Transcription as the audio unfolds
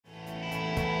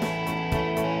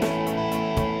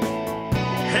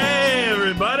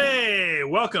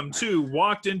Welcome to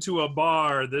Walked Into a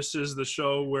Bar. This is the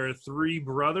show where three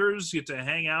brothers get to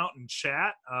hang out and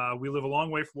chat. We live a long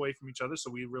way away from each other,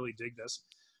 so we really dig this.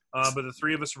 But the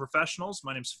three of us are professionals.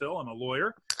 My name's Phil. I'm a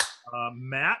lawyer.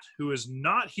 Matt, who is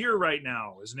not here right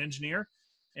now, is an engineer.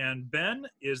 And Ben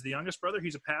is the youngest brother.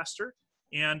 He's a pastor.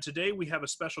 And today we have a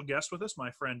special guest with us, my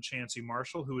friend Chancey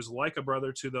Marshall, who is like a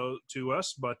brother to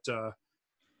us, but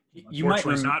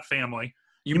unfortunately is not family.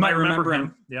 You might remember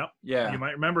him. Yeah. You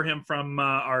might remember him from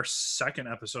our second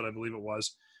episode, I believe it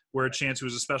was, where Chancey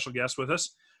was a special guest with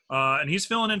us. And he's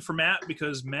filling in for Matt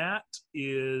because Matt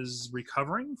is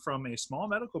recovering from a small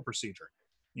medical procedure.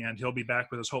 And he'll be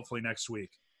back with us hopefully next week.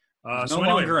 He's no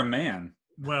longer a man.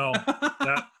 Well,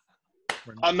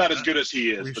 I'm not as good as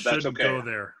he is, but that's okay.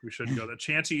 We shouldn't go there.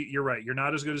 Chancey, you're right. You're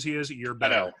not as good as he is. You're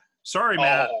better. I know. Sorry,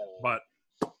 Matt. But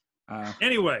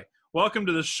anyway, welcome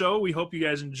to the show. We hope you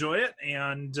guys enjoy it.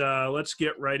 And let's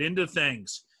get right into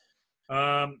things.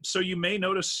 So you may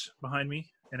notice behind me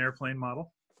an airplane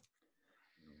model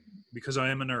because I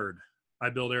am a nerd. I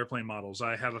build airplane models.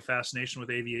 I have a fascination with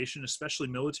aviation, especially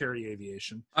military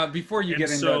aviation. Before you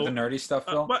get into the nerdy stuff,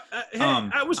 Phil,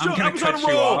 I was on a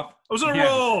roll. I was on a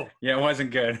roll. Yeah, it wasn't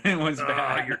good. It was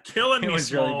bad. You're killing me, It was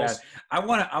Smalls. really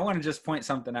bad. I want to just point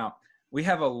something out. We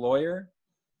have a lawyer,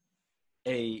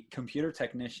 a computer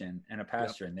technician, and a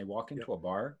pastor, and they walk into a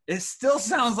bar. It still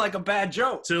sounds like a bad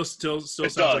joke. Still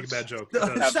sounds like a bad joke.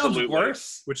 It sounds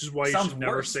worse. Which is why you should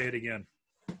never say it again.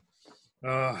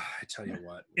 I tell you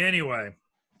what. Anyway.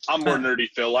 I'm more nerdy,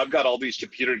 Phil. I've got all these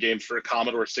computer games for a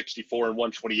Commodore 64 and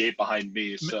 128 behind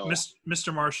me. So,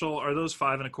 Mr. Marshall, are those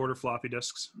 5 1/4 floppy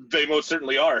disks? They most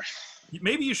certainly are.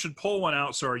 Maybe you should pull one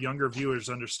out so our younger viewers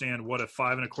understand what a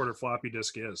 5 1/4 floppy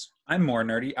disk is. I'm more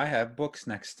nerdy. I have books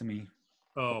next to me.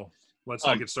 Oh, let's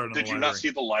not get started on the library. Did you not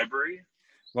see the library?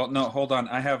 Well, no, hold on.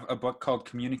 I have a book called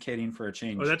Communicating for a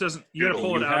Change. Oh, that doesn't. You got to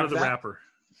pull it out of the wrapper,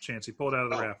 Chancey. Pull it out of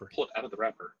the wrapper. Pull it out of the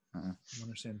wrapper. I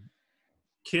understand.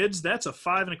 Kids, that's a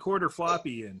 5 1/4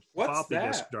 floppy and floppy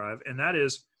disk drive, and that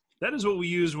is what we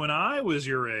used when I was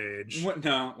your age. When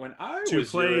I was to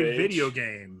play your age, video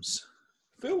games.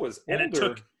 Phil was older.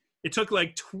 And it took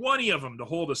like 20 of them to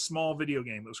hold a small video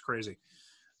game. It was crazy.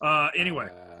 Anyway,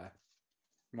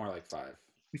 more like 5.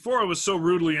 Before I was so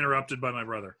rudely interrupted by my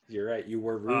brother. You're right. You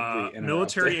were rudely interrupted.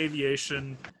 Military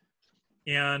aviation.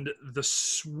 And the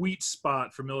sweet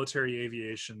spot for military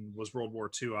aviation was World War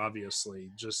II,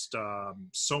 obviously. Just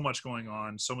so much going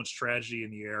on, so much tragedy in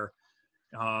the air,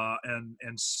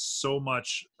 and so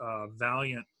much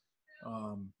valiant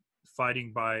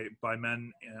fighting by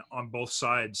men on both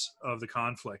sides of the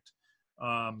conflict.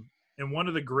 And one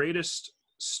of the greatest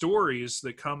stories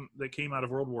that came out of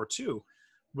World War II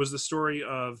was the story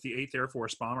of the 8th Air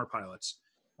Force bomber pilots.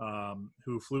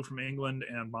 Who flew from England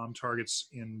and bombed targets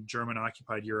in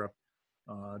German-occupied Europe,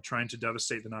 trying to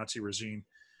devastate the Nazi regime.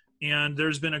 And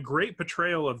there's been a great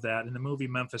portrayal of that in the movie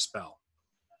Memphis Belle.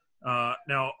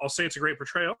 Now, I'll say it's a great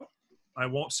portrayal. I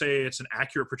won't say it's an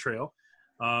accurate portrayal,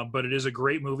 but it is a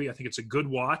great movie. I think it's a good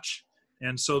watch.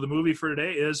 And so the movie for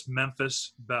today is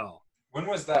Memphis Belle. When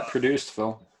was that produced,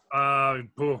 Phil?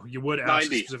 You would ask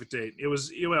 90. a specific date. It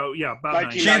was,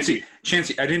 about 90.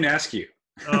 Chancey, I didn't ask you.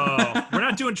 Oh, we're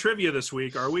not doing trivia this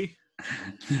week, are we?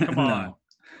 Come on. No.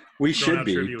 We should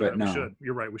be, but no. We should.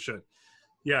 You're right, we should.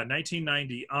 Yeah,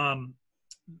 1990.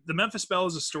 The Memphis Belle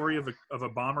is a story of a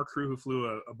bomber crew who flew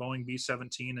a Boeing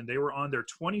B-17, and they were on their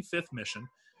 25th mission,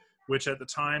 which at the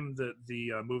time that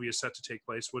the movie is set to take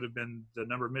place would have been the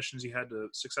number of missions you had to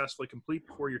successfully complete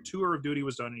before your tour of duty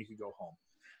was done and you could go home.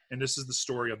 And this is the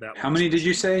story of that. How many did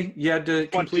you say you had to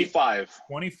complete?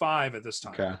 25 at this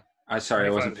time. Okay. I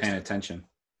wasn't paying attention.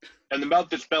 And the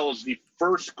Memphis Belle is the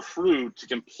first crew to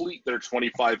complete their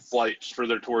 25 flights for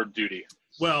their tour of duty.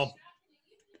 Well,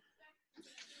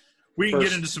 we can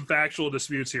get into some factual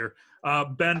disputes here.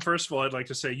 Ben, first of all, I'd like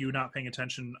to say you not paying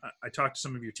attention. I talked to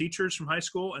some of your teachers from high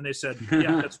school, and they said,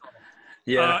 yeah, that's normal.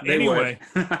 Yeah. Anyway,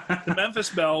 the Memphis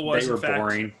Belle was, in fact,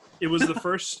 boring. It was the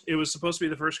first. It was supposed to be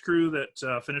the first crew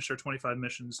that finished their 25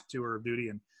 missions tour of duty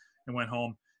and went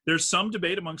home. There's some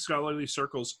debate among scholarly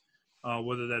circles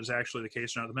whether that is actually the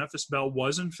case or not. The Memphis Belle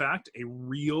was, in fact, a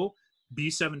real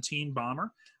B-17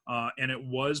 bomber, and it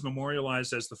was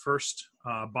memorialized as the first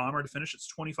bomber to finish its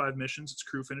 25 missions. Its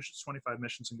crew finished its 25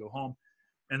 missions and go home.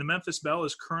 And the Memphis Belle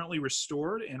is currently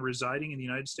restored and residing in the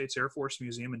United States Air Force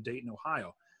Museum in Dayton,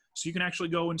 Ohio. So you can actually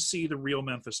go and see the real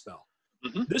Memphis Belle.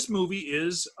 Mm-hmm. This movie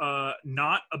is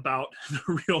not about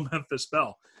the real Memphis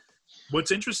Belle.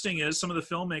 What's interesting is some of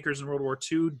the filmmakers in World War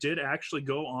II did actually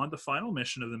go on the final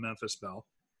mission of the Memphis Belle,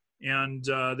 and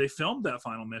they filmed that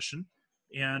final mission.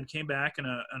 and came back, and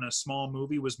a small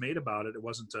movie was made about it. It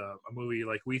wasn't a movie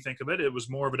like we think of it. It was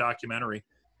more of a documentary.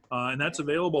 And that's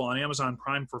available on Amazon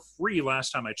Prime for free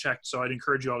last time I checked. So I'd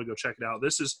encourage you all to go check it out.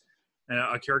 This is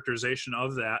a characterization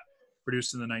of that,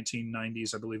 produced in the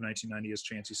 1990s, I believe 1990, as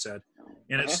Chancey said.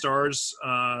 And it stars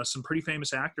some pretty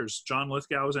famous actors. John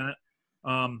Lithgow is in it.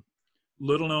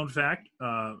 Little known fact,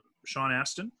 Sean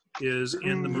Astin is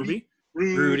in the movie.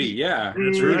 Rudy, yeah.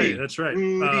 That's Rudy. right. That's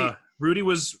right. Rudy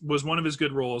was one of his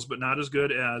good roles, but not as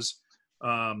good as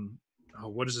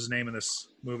what is his name in this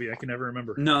movie? I can never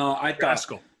remember. No, I thought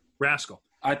Rascal.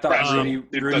 I thought Rudy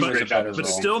was a better role. But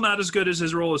still not as good as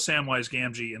his role as Samwise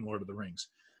Gamgee in Lord of the Rings.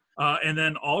 And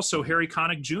then also Harry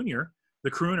Connick Jr.,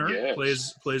 the crooner,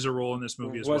 plays a role in this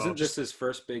movie as well. Wasn't this his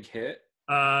first big hit?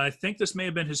 I think this may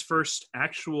have been his first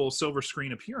actual silver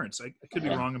screen appearance. I could be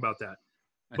wrong about that.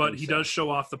 But he does show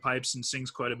off the pipes and sings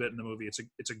quite a bit in the movie. It's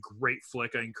a great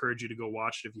flick. I encourage you to go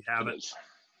watch it if you haven't.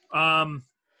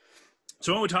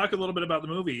 So when we talk a little bit about the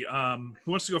movie,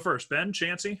 who wants to go first? Ben?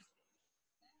 Chancey?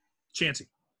 Chancey.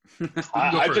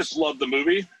 I just love the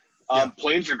movie.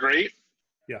 Planes are great.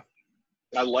 Yeah.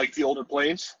 I like the older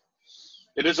planes.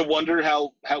 It is a wonder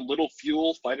how little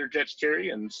fuel fighter jets carry,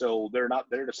 and so they're not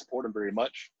there to support them very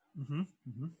much.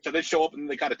 So they show up and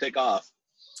they kind of take off.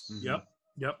 Yep.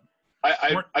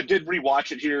 I did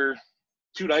rewatch it here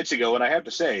 2 nights ago, and I have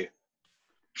to say,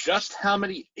 just how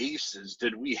many aces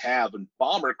did we have in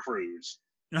bomber crews?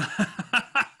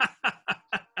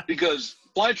 Because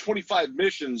flying 25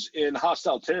 missions in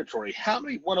hostile territory, how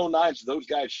many 109s did those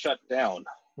guys shut down?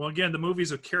 Well, again, the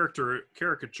movie's a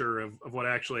caricature of what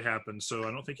actually happened, so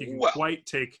I don't think you can quite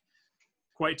take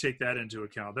that into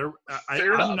account.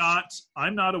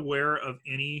 I'm not aware of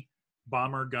any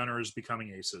bomber gunners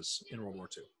becoming aces in World War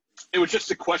II. It was just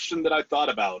a question that I thought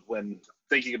about when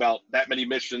thinking about that many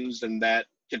missions and that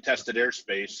contested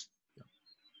airspace.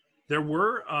 There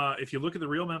were, if you look at the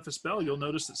real Memphis Belle, you'll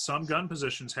notice that some gun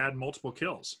positions had multiple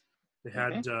kills. They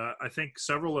had, I think,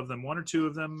 several of them, 1 or 2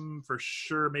 of them for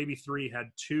sure, maybe 3 had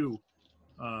two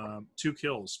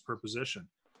kills per position,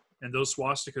 and those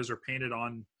swastikas are painted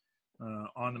on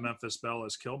the Memphis Belle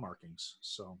as kill markings.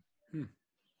 So,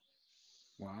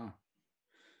 wow.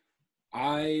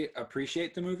 I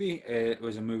appreciate the movie. It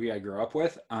was a movie I grew up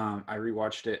with. I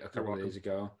rewatched it a couple of days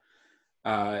ago.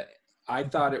 I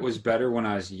thought it was better when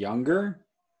I was younger.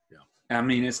 Yeah. I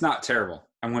mean, it's not terrible.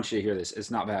 I want you to hear this. It's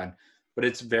not bad, but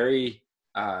it's very,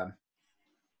 I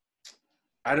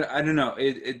don't know.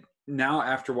 It now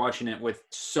after watching it with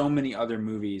so many other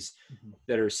movies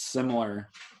that are similar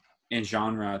in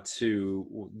genre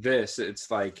to this,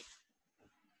 it's like,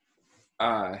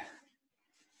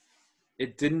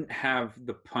 it didn't have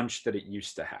the punch that it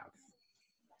used to have,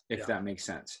 if that makes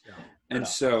sense. Yeah. And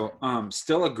so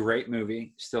still a great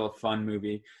movie, still a fun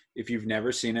movie. If you've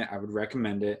never seen it, I would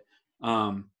recommend it.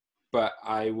 But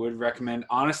I would recommend,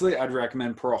 honestly, I'd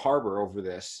recommend Pearl Harbor over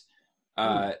this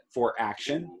for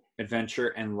action, adventure,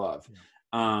 and love.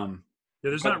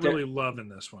 There's not really love in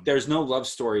this one. There's no love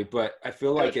story, but I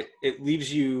feel like it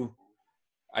leaves you,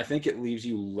 I think it leaves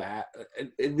you,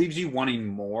 it leaves you wanting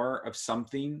more of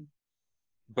something,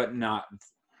 but not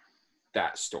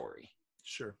that story.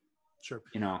 Sure.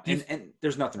 You know, and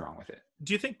there's nothing wrong with it.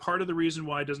 Do you think part of the reason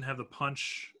why it doesn't have the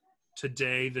punch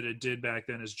today that it did back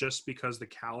then is just because the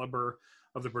caliber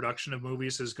of the production of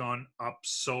movies has gone up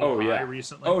so high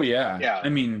recently? Oh, yeah. I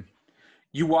mean,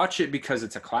 you watch it because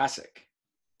it's a classic.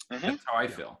 That's how I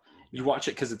feel. You watch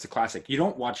it because it's a classic. You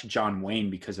don't watch John Wayne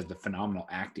because of the phenomenal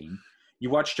acting. You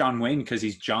watch John Wayne because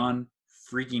he's John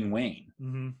freaking Wayne,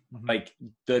 like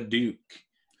the Duke.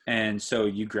 And so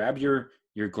you grab your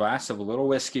glass of a little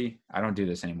whiskey. I don't do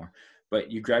this anymore.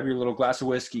 But you grab your little glass of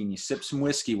whiskey and you sip some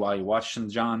whiskey while you watch some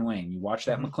John Wayne. You watch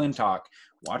that McClintock,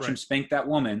 watch him spank that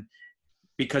woman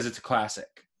because it's a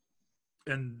classic.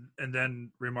 And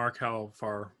then remark how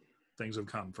far things have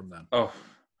come from then. Oh,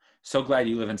 so glad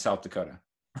you live in South Dakota.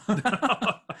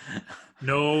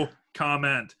 No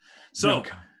comment. So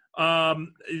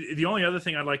the only other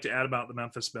thing I'd like to add about the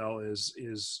Memphis Belle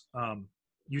is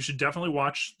you should definitely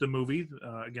watch the movie.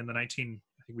 Again, I think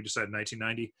we just said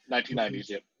 1990. 1990s,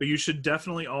 yep. But you should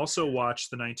definitely also watch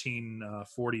the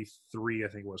 1943, I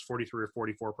think it was, 43 or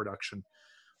 44 production.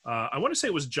 I want to say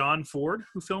it was John Ford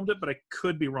who filmed it, but I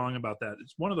could be wrong about that.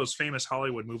 It's one of those famous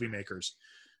Hollywood movie makers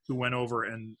who went over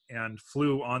and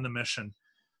flew on the mission.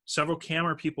 Several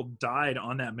camera people died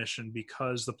on that mission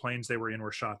because the planes they were in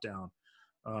were shot down.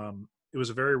 It was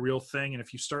a very real thing, and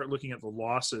if you start looking at the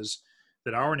losses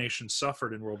that our nation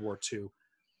suffered in World War II,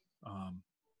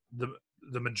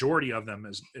 the majority of them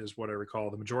is what I recall.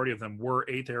 The majority of them were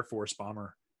 8th Air Force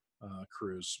bomber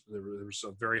crews. There was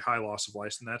a very high loss of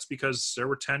life, and that's because there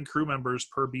were 10 crew members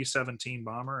per B-17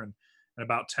 bomber and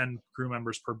about 10 crew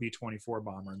members per B-24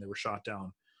 bomber, and they were shot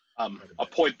down. A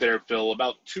point there, Phil.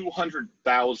 About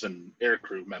 200,000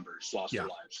 aircrew members lost their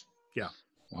lives. Yeah.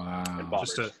 Wow.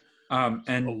 Just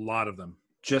and a lot of them.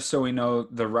 Just so we know,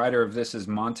 the writer of this is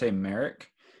Monte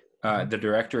Merrick. The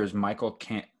director is Michael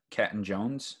Catton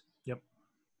Jones. Yep.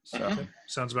 So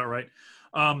sounds about right.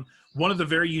 One of the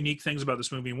very unique things about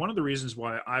this movie, and one of the reasons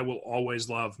why I will always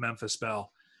love Memphis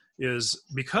Belle, is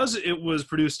because it was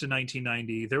produced in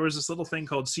 1990, there was this little thing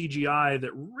called CGI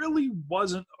that really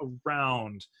wasn't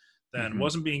around then,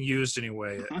 wasn't being used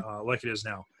anyway, like it is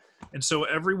now. And so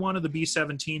every one of the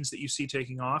B-17s that you see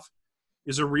taking off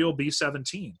is a real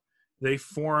B-17. They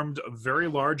formed a very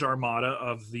large armada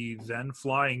of the then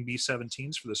flying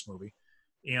B-17s for this movie.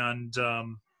 And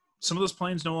some of those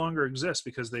planes no longer exist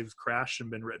because they've crashed and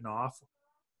been written off.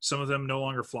 Some of them no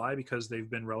longer fly because they've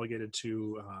been relegated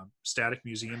to static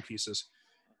museum pieces.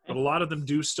 But a lot of them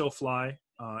do still fly,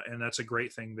 and that's a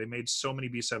great thing. They made so many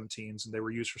B-17s, and they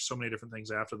were used for so many different things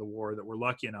after the war that we're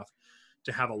lucky enough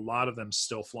to have a lot of them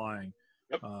still flying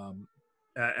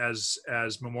as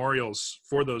memorials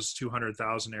for those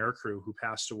 200,000 aircrew who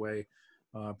passed away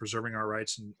preserving our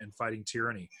rights and fighting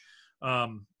tyranny.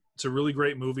 It's a really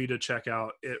great movie to check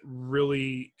out. It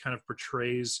really kind of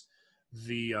portrays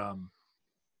the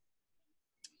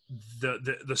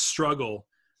struggle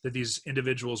that these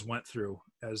individuals went through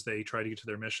as they try to get to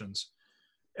their missions.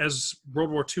 As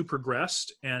World War II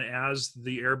progressed and as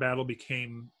the air battle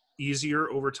became easier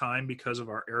over time because of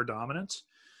our air dominance,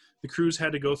 the crews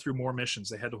had to go through more missions.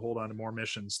 They had to hold on to more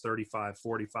missions, 35,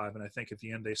 45, and I think at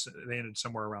the end they ended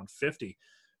somewhere around 50.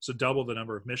 So double the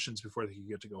number of missions before they could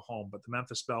get to go home. But the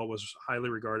Memphis Belle was highly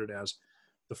regarded as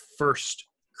the first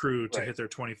crew to hit their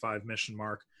 25 mission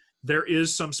mark. There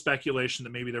is some speculation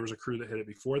that maybe there was a crew that hit it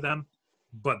before them,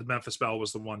 but the Memphis Belle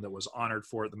was the one that was honored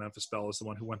for it. The Memphis Belle is the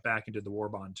one who went back and did the war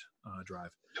bond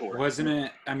drive. Wasn't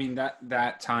it? I mean,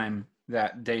 that time,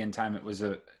 that day and time, it was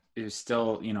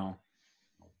still,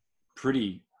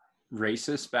 pretty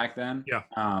racist back then. Yeah.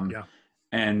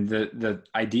 And the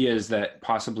idea is that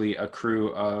possibly a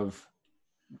crew of,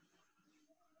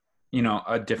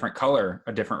 a different color,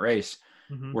 a different race,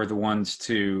 were the ones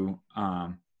to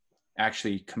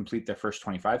actually complete their first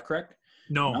 25, correct?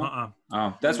 No?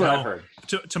 Oh, that's what I've heard.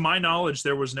 To my knowledge,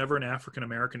 there was never an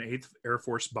African-American 8th Air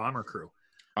Force bomber crew.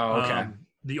 Oh, okay.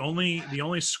 The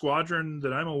only squadron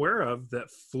that I'm aware of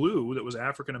that flew that was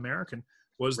African-American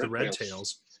was the Red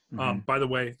Tails. By the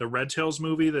way, the Red Tails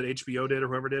movie that HBO did or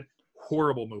whoever did,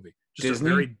 horrible movie. Just Disney?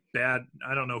 A very bad.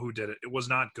 I don't know who did it. It was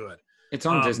not good. It's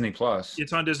on Disney Plus.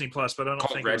 It's on Disney Plus, but I don't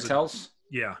think Red Tails.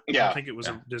 I don't think it was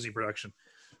a Disney production.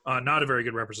 Not a very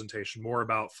good representation. More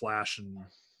about Flash and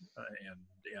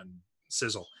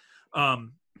Sizzle.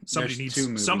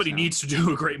 Somebody needs to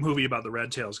do a great movie about the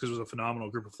Red Tails because it was a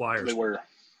phenomenal group of flyers. They were.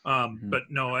 But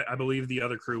no, I believe the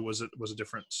other crew was a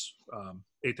different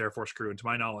 8th Air Force crew, and to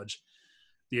my knowledge,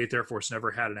 the 8th Air Force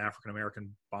never had an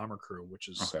African-American bomber crew, which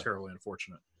is terribly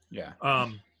unfortunate. Yeah.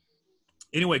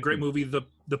 Anyway, great movie.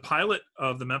 The pilot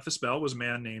of the Memphis Belle was a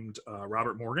man named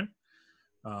Robert Morgan.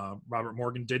 Robert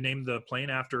Morgan did name the plane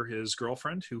after his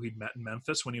girlfriend, who he'd met in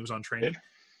Memphis when he was on training.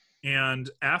 And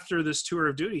after this tour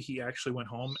of duty, he actually went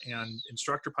home and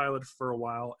instructor piloted for a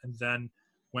while, and then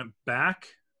went back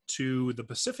to the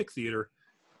Pacific Theater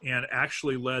and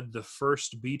actually led the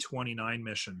first B-29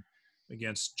 mission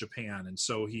against Japan. And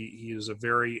so he is a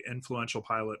very influential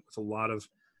pilot with a lot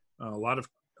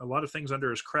of things under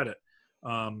his credit.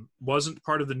 Wasn't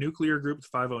part of the nuclear group, the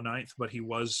 509th, but he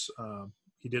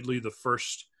did lead the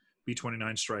first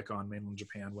B-29 strike on mainland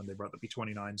Japan when they brought the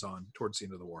B-29s on towards the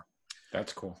end of the war.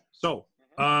 That's cool. So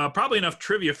probably enough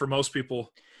trivia for most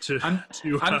people I'm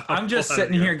just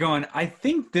sitting here going, I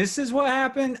think this is what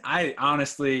happened. I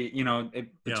honestly,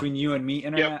 between you and me,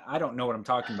 internet, I don't know what I'm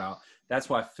talking about. That's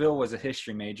why Phil was a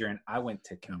history major and I went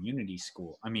to community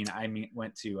school. I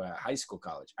went to high school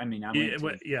college. I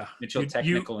went to Mitchell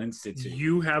Technical Institute.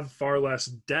 You have far less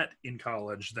debt in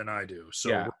college than I do. So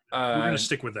we're going to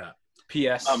stick with that.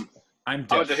 P.S. I'm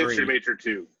debt-free. I was a history major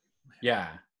too. Yeah.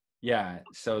 Yeah.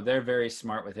 So they're very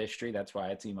smart with history. That's why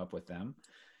I team up with them.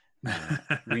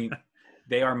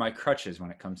 They are my crutches when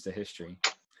it comes to history.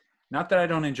 Not that I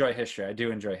don't enjoy history. I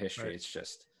do enjoy history. Right. It's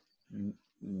just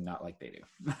not like they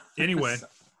do. Anyway,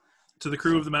 to the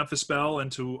crew of the Memphis Belle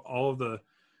and to all of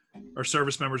our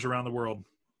service members around the world,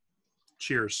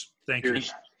 cheers. Thank you.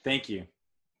 Thank you.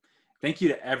 Thank you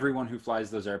to everyone who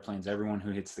flies those airplanes, everyone who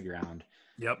hits the ground,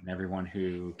 and everyone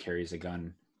who carries a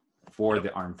gun for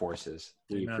the armed forces.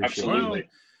 We appreciate Absolutely.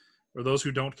 or those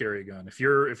who don't carry a gun. If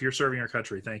you're serving our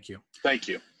country, thank you. Thank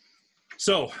you.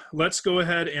 So let's go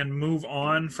ahead and move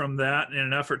on from that in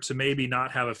an effort to maybe not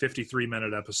have a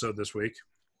 53-minute episode this week.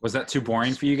 Was that too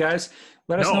boring for you guys?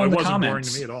 Let us know in the comments. No, it wasn't boring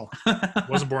to me at all. It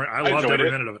wasn't boring. I loved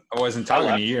every minute of it. I wasn't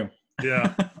talking to you.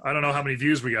 Yeah. I don't know how many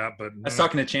views we got, but I was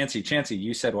talking to Chancey. Chancey,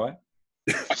 you said what?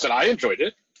 I said I enjoyed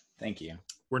it. Thank you.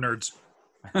 We're nerds.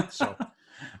 So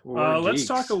let's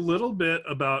talk a little bit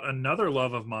about another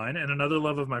love of mine and another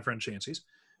love of my friend Chancey's,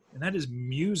 and that is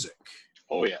music.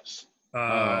 Oh, yes.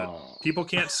 People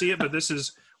can't see it, but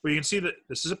you can see that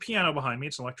this is a piano behind me.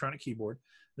 It's an electronic keyboard.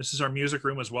 This is our music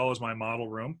room as well as my model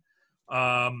room.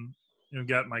 We've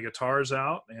got my guitars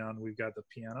out, and we've got the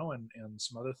piano and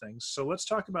some other things. So let's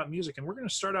talk about music, and we're going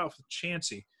to start out with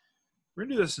Chancey. We're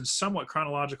going to do this in somewhat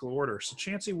chronological order. So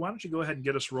Chancey, why don't you go ahead and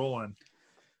get us rolling,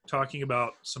 talking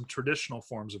about some traditional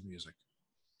forms of music.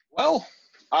 Well,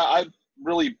 I'm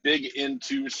really big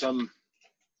into some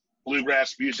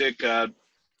bluegrass music,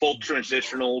 folk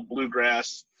traditional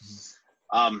bluegrass.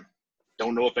 Don't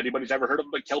know if anybody's ever heard of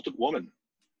the Celtic Woman.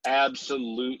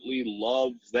 Absolutely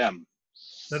love them.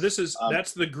 Now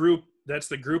that's the group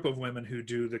of women who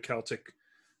do the Celtic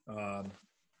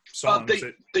songs.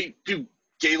 They do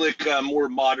Gaelic, more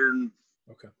modern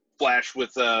flash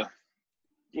with their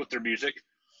music.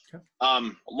 Okay.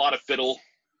 A lot of fiddle.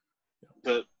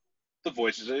 The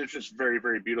voices, it's just very,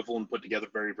 very beautiful and put together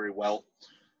very, very well.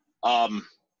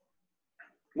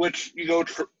 Which you go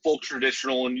folk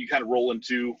traditional and you kind of roll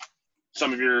into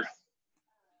some of your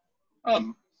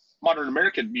modern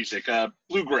American music,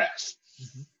 bluegrass.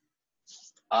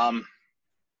 I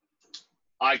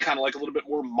kind of like a little bit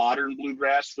more modern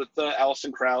bluegrass with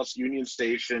Alison Krauss, Union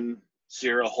Station,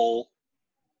 Sierra Hull.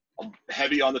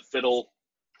 Heavy on the fiddle,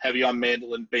 heavy on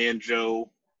mandolin,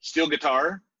 banjo, steel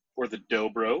guitar for the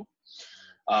dobro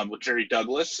with Jerry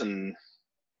Douglas. And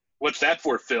what's that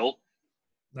for, Phil?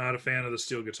 Not a fan of the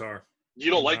steel guitar. You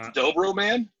don't like the dobro,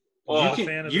 man? Oh,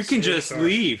 you can just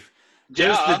leave.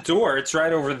 There's the door. It's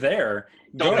right over there.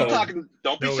 Don't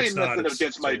be saying nothing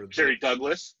against my Jerry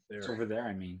Douglas. It's over there.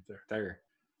 I mean, there.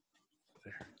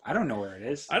 I don't know where it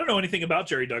is. I don't know anything about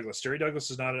Jerry Douglas. Jerry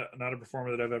Douglas is not a performer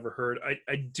that I've ever heard.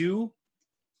 I do.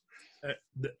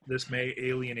 This may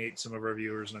alienate some of our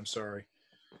viewers, and I'm sorry.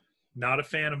 Not a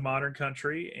fan of modern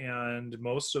country, and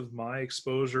most of my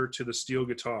exposure to the steel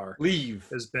guitar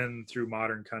has been through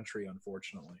modern country,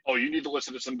 unfortunately. Oh, you need to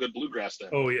listen to some good bluegrass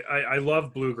then. Oh, yeah, I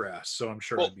love bluegrass, so I'm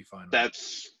sure I'd be fine.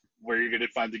 That's where you're going to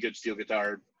find the good steel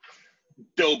guitar.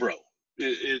 Dobro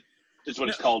is what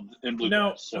it's called in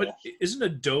bluegrass. No, but isn't a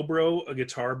dobro a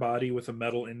guitar body with a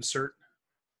metal insert?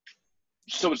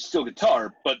 So it's steel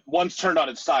guitar, but once turned on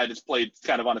its side, it's played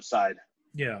kind of on its side.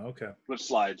 Yeah, okay. With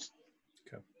slides.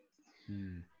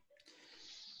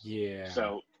 Yeah.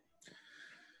 So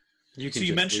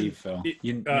you mentioned leave, Phil.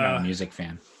 You're not a music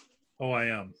fan. Oh, I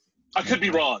am. I could be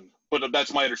wrong, but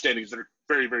that's my understanding. Is they're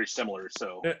very, very similar.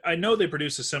 So I know they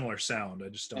produce a similar sound. I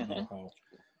just don't know how.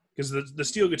 Because the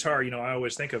steel guitar, I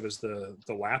always think of as the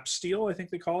lap steel. I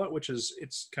think they call it, which is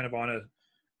it's kind of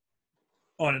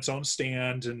on its own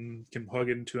stand and can plug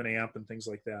into an amp and things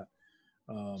like that.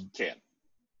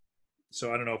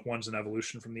 So I don't know if one's an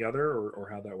evolution from the other or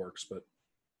how that works, but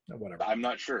whatever. I'm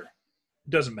not sure.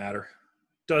 Doesn't matter.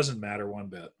 Doesn't matter one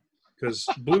bit. Because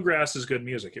bluegrass is good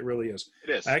music. It really is.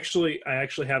 It is. I actually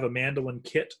have a mandolin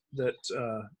kit that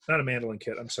not a mandolin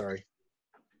kit. I'm sorry,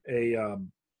 a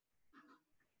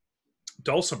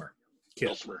dulcimer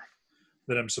kit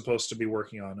that I'm supposed to be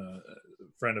working on. A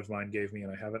friend of mine gave me,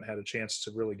 and I haven't had a chance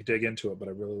to really dig into it. But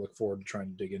I really look forward to trying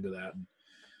to dig into that and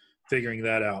figuring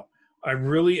that out. I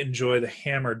really enjoy the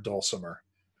hammered dulcimer,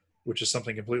 which is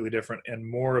something completely different and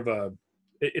more of a.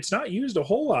 It's not used a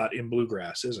whole lot in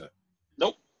bluegrass, is it?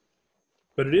 Nope.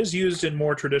 But it is used in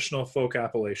more traditional folk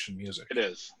Appalachian music. It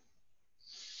is.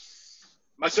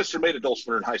 My sister made a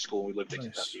dulcimer in high school when we lived in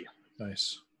Kentucky.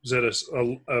 Nice. Is that a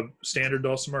standard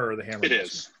dulcimer or the hammer? It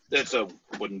is. It's a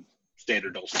wooden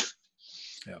standard dulcimer.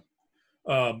 Yeah.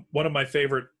 One of my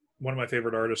favorite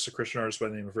artists, a Christian artist by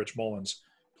the name of Rich Mullins,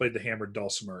 played the hammered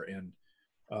dulcimer, and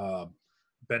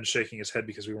Ben's shaking his head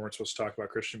because we weren't supposed to talk about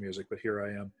Christian music, but here I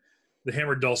am. The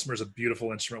hammered dulcimer is a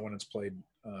beautiful instrument when it's played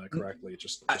correctly. It's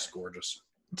just gorgeous.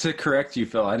 To correct you,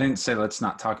 Phil, I didn't say let's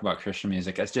not talk about Christian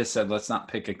music. I just said let's not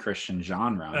pick a Christian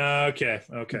genre. Okay.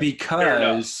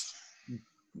 Because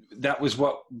that was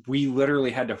what we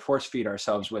literally had to force feed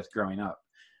ourselves with growing up.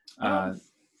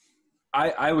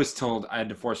 I was told I had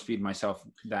to force feed myself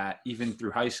that even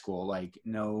through high school, like,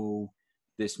 no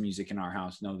this music in our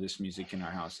house, no this music in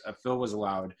our house. Phil was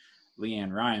allowed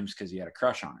Leanne Rimes because he had a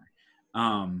crush on her.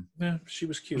 Yeah, she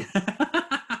was cute.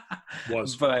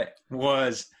 but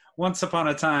was once upon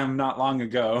a time not long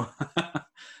ago.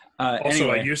 Also,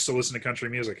 anyway. I used to listen to country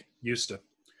music. Used to.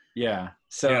 Yeah.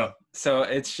 So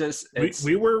it's just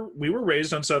we were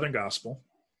raised on Southern gospel.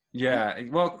 Yeah.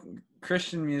 Well,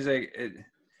 Christian music.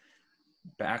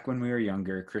 Back when we were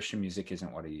younger, Christian music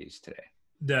isn't what it is today.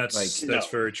 That's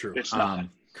very true. It's not.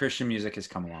 Christian music has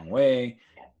come a long way.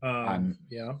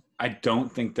 I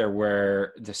don't think they're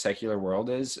where the secular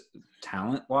world is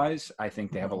talent-wise. I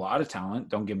think they have a lot of talent.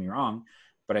 Don't get me wrong,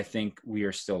 but I think we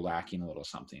are still lacking a little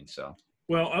something. So.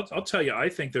 Well, I'll tell you, I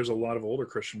think there's a lot of older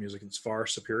Christian music that's far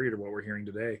superior to what we're hearing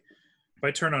today. If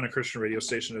I turn on a Christian radio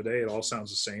station today, it all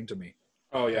sounds the same to me.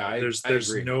 Oh yeah, there's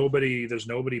agree.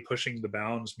 nobody pushing the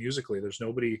bounds musically. There's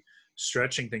nobody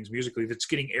stretching things musically that's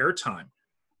getting airtime.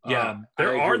 Yeah,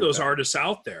 there are those artists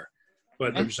out there,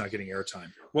 but they're just not getting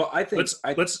airtime. Well, I think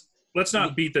let's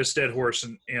not beat this dead horse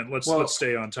and let's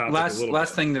stay on topic a little bit.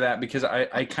 Last thing to that, because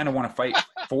I kind of want to fight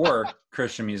for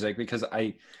Christian music because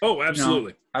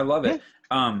absolutely I love it.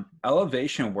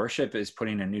 Elevation Worship is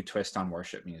putting a new twist on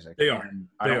worship music. They are.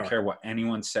 I don't care what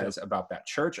anyone says about that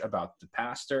church, about the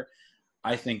pastor.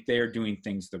 I think they are doing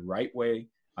things the right way,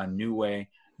 a new way.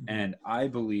 And I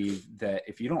believe that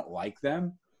if you don't like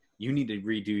them, you need to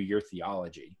redo your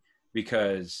theology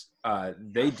because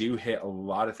they do hit a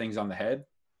lot of things on the head.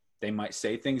 They might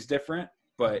say things different,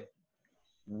 but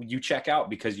you check out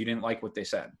because you didn't like what they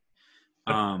said.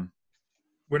 We're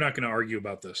not going to argue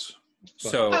about this.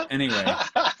 But. So anyway,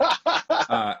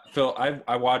 Phil,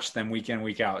 I watch them week in,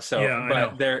 week out. So,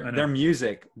 but their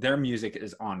music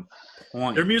is on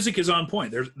point. Their music is on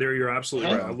point. You're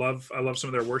absolutely right. I love some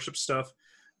of their worship stuff.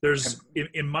 There's,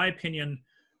 in my opinion,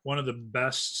 one of the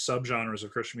best subgenres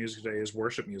of Christian music today is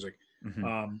worship music.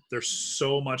 Mm-hmm. There's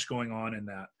so much going on in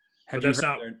that. But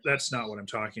that's not what I'm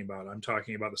talking about. I'm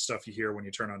talking about the stuff you hear when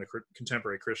you turn on a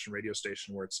contemporary Christian radio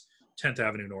station where it's 10th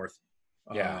Avenue North.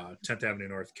 10th Avenue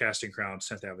North, Casting Crowns,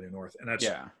 10th Avenue North, and that's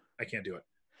I can't do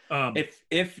it.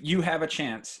 If you have a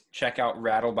chance, check out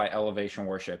Rattle by Elevation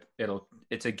Worship.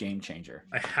 It's a game changer.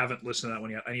 I haven't listened to that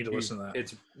one yet. I need to listen to that.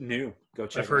 It's new. Go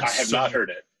check it out. I have not heard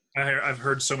it. I've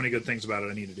heard so many good things about it.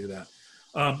 I need to do that.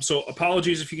 So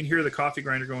apologies if you can hear the coffee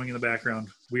grinder going in the background.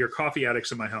 We are coffee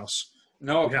addicts in my house.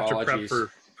 No we apologies. have to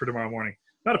prep for tomorrow morning.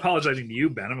 I'm not apologizing to you,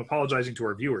 Ben. I'm apologizing to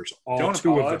our viewers. Don't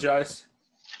apologize.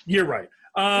 You're right.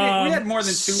 We had more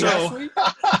than two last week.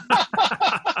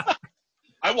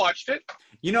 I watched it.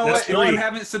 You know what? If you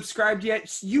haven't subscribed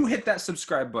yet, you hit that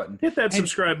subscribe button. Hit that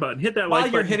subscribe button. Hit that like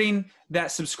button. While you're hitting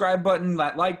that subscribe button,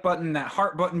 that like button, that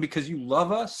heart button because you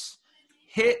love us,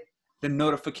 hit the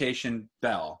notification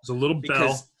bell. There's a little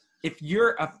bell. If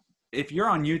you're on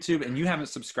YouTube and you haven't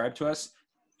subscribed to us,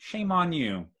 shame on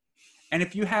you. And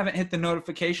if you haven't hit the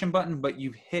notification button, but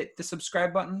you've hit the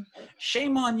subscribe button,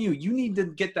 shame on you. You need to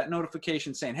get that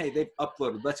notification saying, hey, they've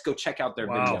uploaded. Let's go check out their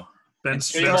video. Ben's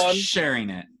sharing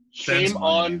it. Shame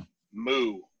on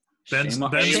Moo. Ben's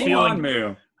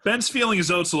feeling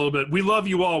his oats a little bit. We love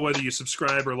you all, whether you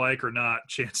subscribe or like or not,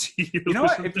 Chancey. You know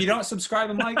what? If you don't subscribe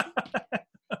and like,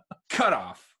 cut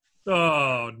off.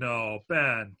 Oh, no,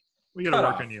 Ben. We got to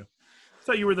work on you. I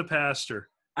thought you were the pastor.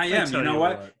 I am. You know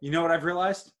what? You know what I've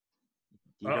realized?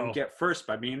 You don't get first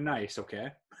by being nice,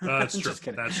 okay? That's true.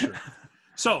 That's true.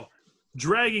 So,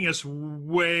 dragging us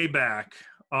way back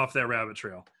off that rabbit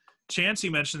trail, Chancey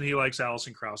mentioned that he likes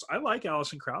Alison Krauss. I like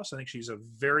Alison Krauss. I think she's a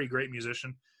very great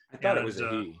musician. I thought it was a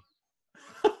he.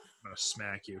 I'm going to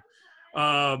smack you.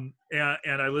 And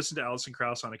I listen to Alison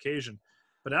Krauss on occasion.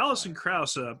 But Alison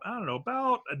Krauss, I don't know,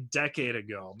 about a decade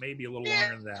ago, maybe a little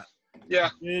longer than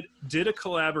that, did a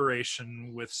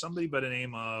collaboration with somebody by the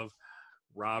name of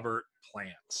Robert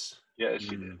Plant. Yeah,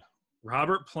 she did.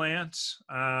 Robert Plant,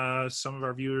 some of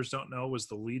our viewers don't know, was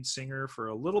the lead singer for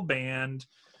a little band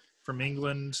from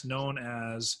England known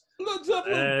as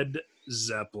Led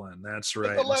Zeppelin. That's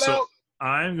right. So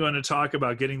I'm going to talk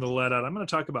about getting the lead out. I'm going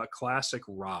to talk about classic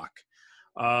rock.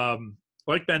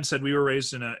 Like Ben said, we were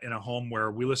raised in a home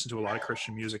where we listened to a lot of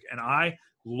Christian music, and I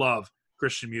love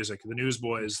Christian music. The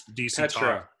Newsboys, the DC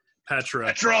Talk,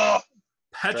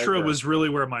 Petra was really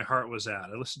where my heart was at.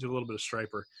 I listened to a little bit of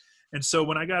Stryper. And so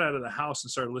when I got out of the house and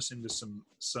started listening to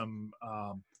some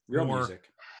real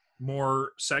music,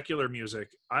 more secular music,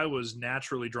 I was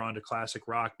naturally drawn to classic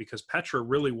rock because Petra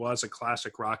really was a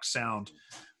classic rock sound.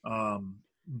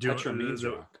 Petra means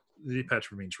rock.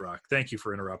 Petra means rock. Thank you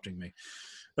for interrupting me.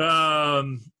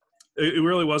 It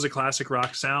really was a classic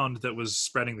rock sound that was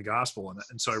spreading the gospel,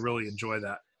 and so I really enjoy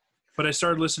that. But I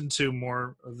started listening to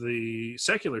more of the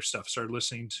secular stuff, started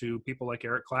listening to people like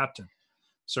Eric Clapton,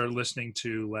 started listening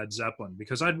to Led Zeppelin,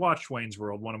 because I'd watched Wayne's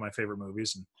World, one of my favorite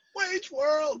movies. And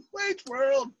Wage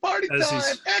World, party As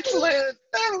time, excellent.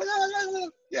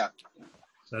 Yeah.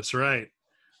 That's right.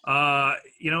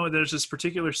 There's this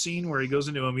particular scene where he goes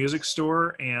into a music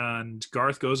store and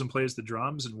Garth goes and plays the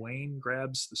drums and Wayne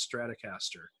grabs the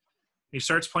Stratocaster. He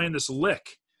starts playing this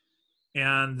lick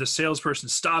and the salesperson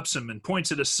stops him and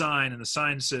points at a sign and the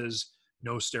sign says,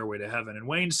 "No Stairway to Heaven." And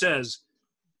Wayne says,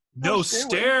 "No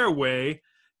stairway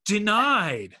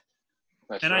denied."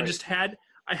 That's and right.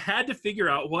 I had to figure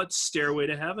out what Stairway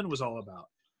to Heaven was all about.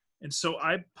 And so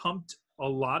I pumped a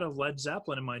lot of Led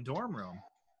Zeppelin in my dorm room.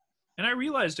 And I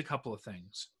realized a couple of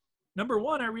things. Number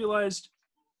one, I realized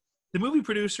the movie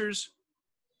producers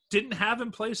didn't have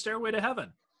him play Stairway to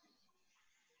Heaven.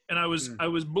 And I was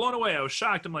blown away. I was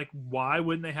shocked. I'm like, why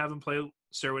wouldn't they have him play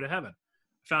Stairway to Heaven?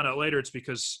 I found out later it's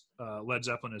because Led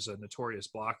Zeppelin is a notorious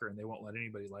blocker and they won't let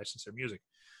anybody license their music.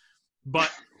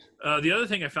 But the other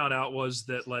thing I found out was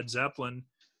that Led Zeppelin,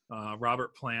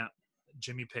 Robert Plant,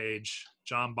 Jimmy Page,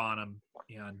 John Bonham,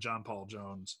 and John Paul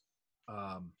Jones,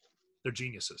 they're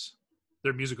geniuses.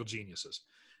 They're musical geniuses.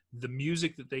 The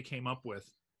music that they came up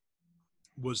with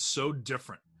was so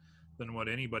different than what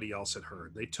anybody else had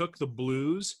heard. They took the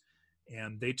blues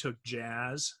and they took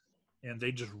jazz and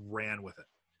they just ran with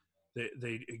it.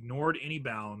 They ignored any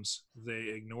bounds. They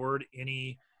ignored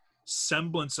any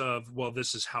semblance of, well,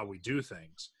 this is how we do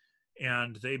things.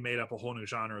 And they made up a whole new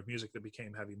genre of music that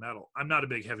became heavy metal. I'm not a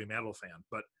big heavy metal fan,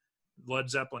 but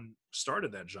Led Zeppelin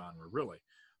started that genre, really.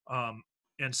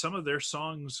 And some of their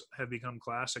songs have become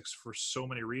classics for so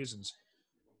many reasons.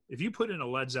 If you put in a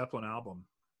Led Zeppelin album,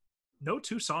 no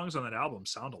two songs on that album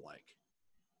sound alike.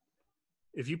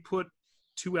 If you put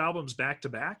two albums back to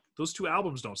back, those two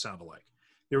albums don't sound alike.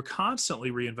 They were constantly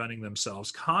reinventing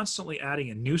themselves, constantly adding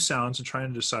in new sounds and trying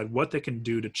to decide what they can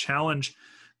do to challenge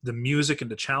the music and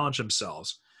to challenge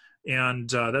themselves. And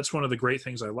that's one of the great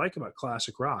things I like about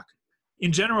classic rock.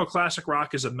 In general, classic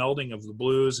rock is a melding of the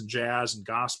blues and jazz and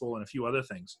gospel and a few other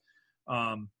things.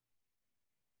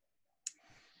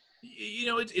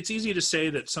 It's easy to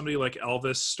say that somebody like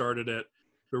Elvis started it,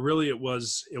 but really it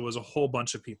was a whole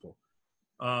bunch of people.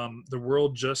 The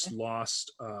world just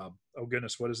lost. Oh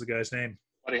goodness, what is the guy's name?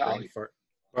 Buddy Holly.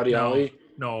 Buddy Holly?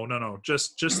 No.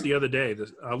 Just the other day,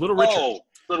 Little Richard. Oh,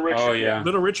 Little Richard. Oh yeah.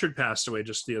 Little Richard passed away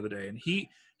just the other day, and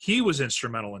he was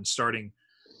instrumental in starting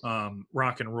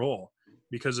rock and roll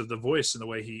because of the voice and the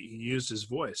way he used his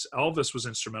voice. Elvis was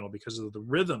instrumental because of the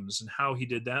rhythms and how he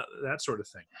did that sort of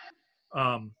thing.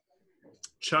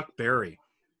 Chuck Berry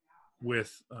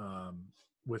with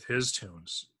his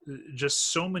tunes,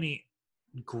 just so many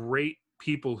great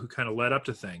people who kind of led up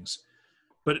to things.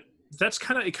 But it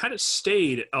kind of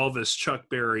stayed Elvis, Chuck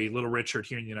Berry, Little Richard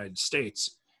here in the United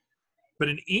States. But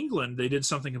in England, they did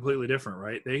something completely different,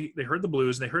 right? They heard the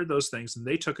blues and they heard those things and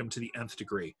they took them to the nth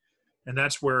degree. And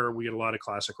that's where we get a lot of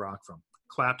classic rock from.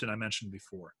 Clapton, I mentioned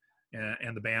before,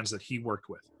 and the bands that he worked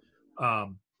with.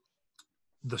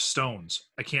 The Stones.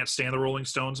 I can't stand the Rolling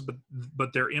Stones,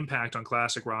 but their impact on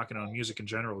classic rock and on music in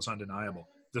general is undeniable.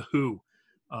 The Who,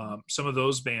 some of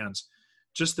those bands,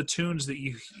 just the tunes that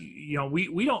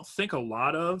we don't think a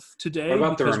lot of today. What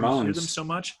about the Ramones? We hear them so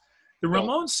much. The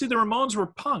Ramones were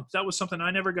punk. That was something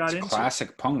I never got into.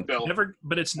 Classic punk. Never,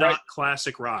 but it's not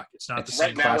classic rock. It's not the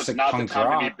same. Right now is not the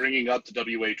time to be bringing up the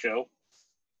WHO.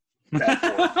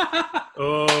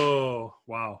 Oh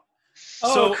wow!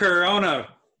 So Corona,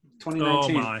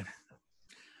 2019. Oh my!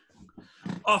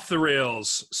 Off the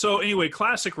rails. So anyway,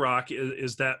 classic rock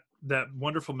is that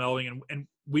wonderful melding, and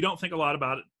we don't think a lot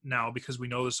about it now because we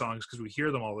know the songs because we hear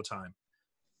them all the time.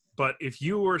 But if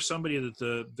you were somebody that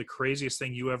the craziest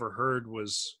thing you ever heard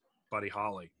was Buddy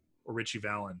Holly or Ritchie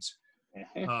Valens,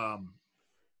 and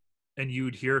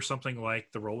you'd hear something like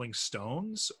the Rolling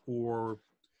Stones or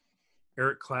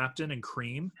Eric Clapton and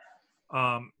Cream,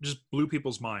 just blew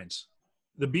people's minds.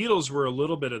 The Beatles were a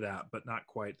little bit of that, but not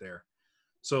quite there.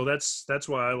 So that's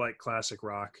why I like classic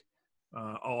rock.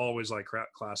 I'll always like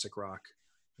classic rock,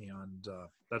 and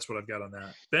that's what I've got on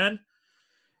that. Ben,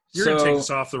 you're going to take this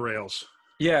off the rails.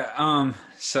 Yeah,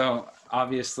 so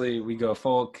obviously we go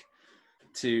folk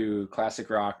to classic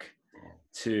rock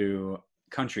to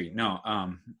country. No,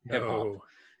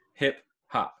 hip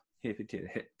hop.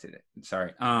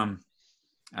 Sorry.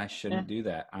 I shouldn't do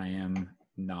that. I am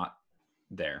not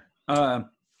there.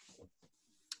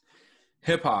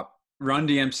 Hip hop, Run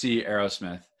DMC,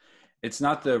 Aerosmith. It's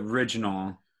not the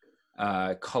original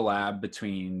collab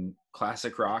between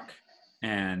classic rock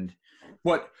and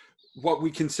what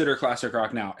we consider classic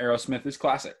rock now. Aerosmith is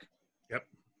classic. Yep.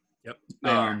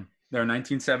 They're a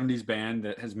 1970s band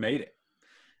that has made it.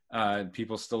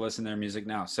 People still listen to their music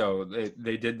now. So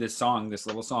they did this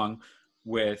little song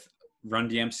with Run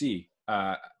DMC.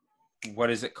 What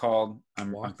is it called?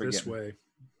 I'm Walk This Way.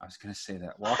 I was gonna say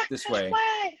that. Walk This Way.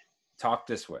 Talk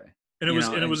This Way. And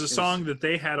it was a song that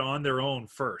they had on their own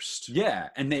first. Yeah,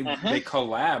 and they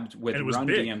collabed with Run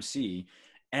DMC,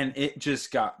 and it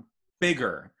just got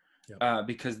bigger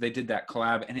because they did that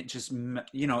collab, and it just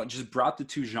brought the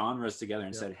two genres together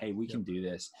and said, "Hey, we can do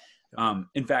this."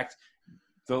 In fact,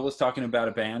 Phil was talking about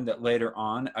a band that later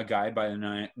on, a guy by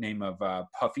the name of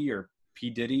Puffy or P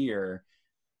Diddy or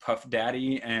Puff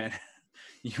Daddy, and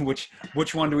which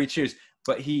one do we choose?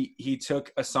 But he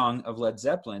took a song of Led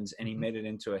Zeppelin's and he made it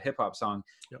into a hip hop song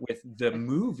with the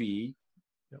movie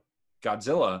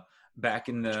Godzilla back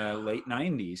in the late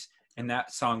 90s. And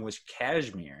that song was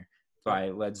Kashmir by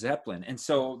Led Zeppelin. And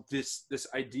so this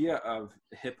idea of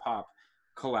hip hop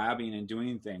collabing and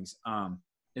doing things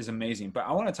is amazing. But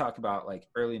I want to talk about like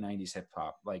early 90s hip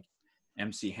hop, like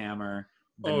MC Hammer,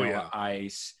 Vanilla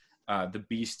Ice, the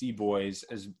Beastie Boys.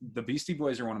 The Beastie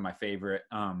Boys are one of my favorite.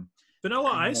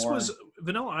 Vanilla Ice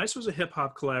was a hip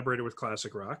hop collaborator with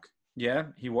classic rock. Yeah,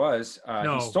 he was.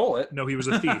 He stole it. No, he was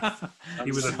a thief.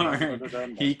 He was a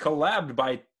thief. He collabed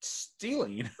by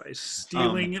stealing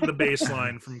the bass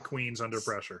line from Queen's Under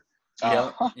Pressure.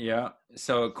 Yeah.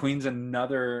 So Queen's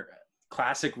another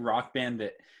classic rock band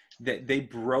that they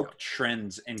broke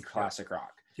trends in classic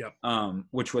rock. Yep.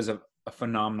 Which was a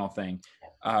phenomenal thing.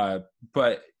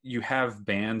 But you have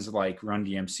bands like Run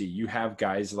DMC. You have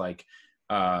guys like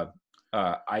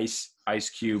Ice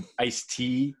Cube,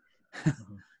 Ice-T,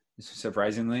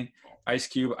 surprisingly, Ice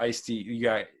Cube, Ice-T. You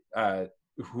got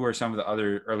who are some of the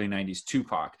other early 90s?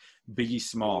 Tupac, Biggie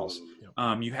Smalls.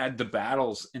 You had the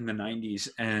battles in the 90s,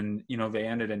 and they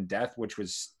ended in death, which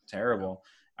was terrible.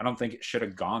 I don't think it should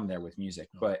have gone there with music,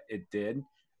 but it did.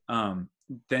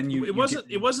 It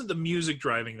wasn't the music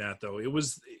driving that though. It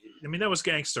was, that was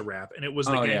gangster rap, and it was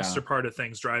the gangster part of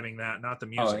things driving that, not the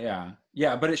music.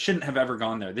 Yeah, but it shouldn't have ever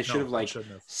gone there. They should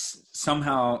have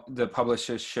somehow the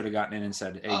publishers should have gotten in and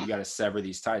said, "Hey, you got to sever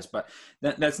these ties." But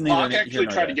that's neither. Pac actually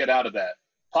tried to get out of that.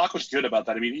 Pac was good about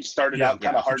that. I mean, he started out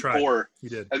kind of hardcore, he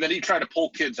did, and then he tried to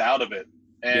pull kids out of it,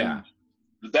 and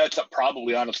that's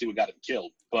probably honestly what got him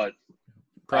killed. But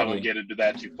I won't get into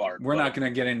that too far. We're not going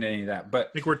to get into any of that, but I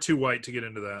think we're too white to get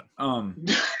into that.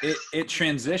 It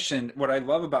transitioned. What I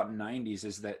love about 90s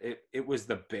is that it was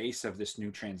the base of this new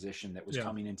transition that was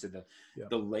coming into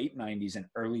the late 90s and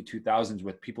early 2000s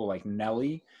with people like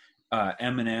Nelly,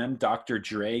 Eminem, Dr.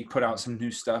 Dre put out some new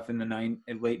stuff in the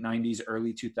late 90s,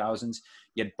 early 2000s.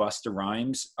 You had Busta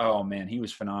Rhymes. Oh man, he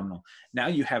was phenomenal. Now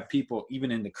you have people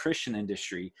even in the Christian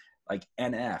industry like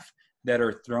NF that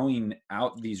are throwing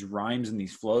out these rhymes and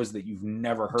these flows that you've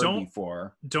never heard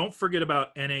before. Don't forget about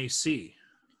NAC.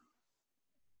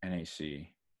 NAC.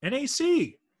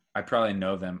 I probably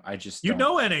know them. I just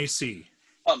know NAC.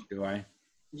 Do I?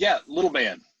 Yeah, Little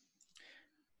Man.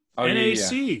 Oh,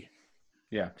 NAC.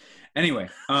 Yeah. Anyway,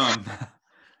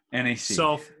 NAC.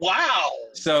 Wow.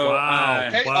 So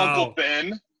hey, Uncle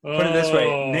Ben. Put it this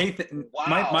way, Nathan.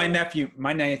 Wow. My nephew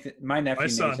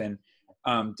Nathan.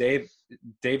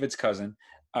 David's cousin,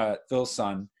 Phil's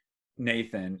son,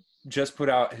 Nathan, just put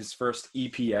out his first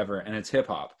EP ever, and it's hip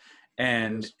hop,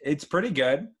 and it's pretty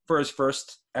good for his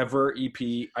first ever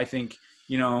EP. I think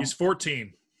he's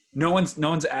 14. No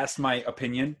one's asked my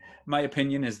opinion. My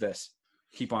opinion is this: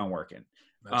 keep on working.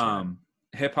 Right.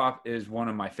 Hip hop is one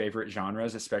of my favorite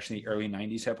genres, especially early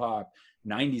 90s hip hop,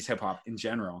 90s hip hop in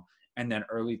general, and then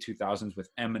early 2000s with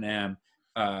Eminem.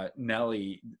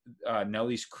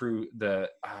 Nelly's crew, the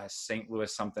St.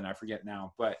 Louis something, I forget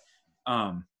now, but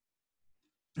I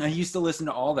used to listen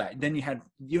to all that. Then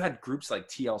you had groups like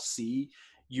TLC,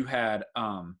 you had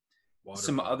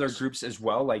some other groups as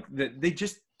well, like they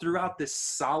just threw out this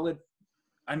solid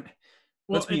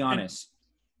let's be honest,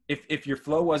 if your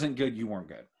flow wasn't good, you weren't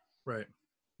good, right.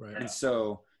 And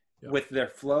so with their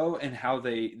flow and how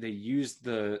they used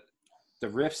the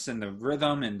riffs and the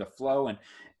rhythm and the flow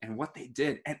and what they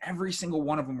did, and every single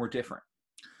one of them were different.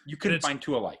 You couldn't find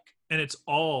two alike. And it's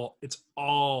all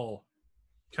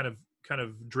kind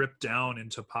of dripped down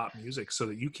into pop music, so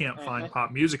that you can't find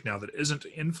pop music now that isn't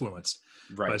influenced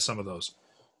by some of those.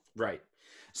 Right.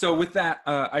 So with that,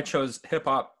 I chose hip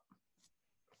hop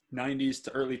 90s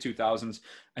to early 2000s.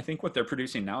 I think what they're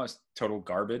producing now is total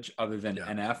garbage other than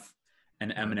NF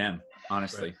and Eminem,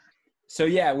 honestly. Right. So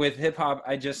yeah, with hip hop,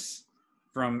 I just,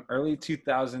 from early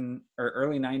 2000 or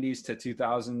early 90s to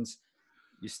 2000s,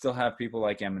 you still have people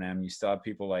like Eminem, you still have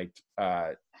people like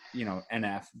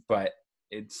NF, but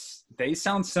they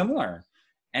sound similar,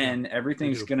 and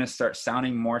everything's going to start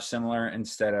sounding more similar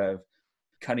instead of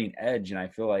cutting edge. And I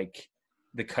feel like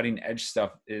the cutting edge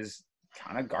stuff is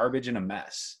kind of garbage and a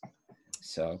mess.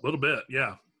 So A little bit,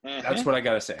 yeah. that's what I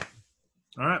got to say.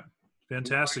 All right,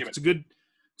 fantastic. It's a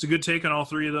good take on all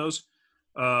three of those.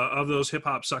 Of those, hip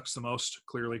hop sucks the most.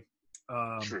 Clearly,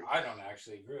 True. I don't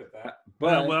actually agree with that,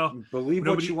 but believe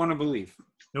what you want to believe.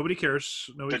 Nobody cares.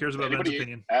 Nobody cares about Ben's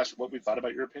opinion. Ask what we thought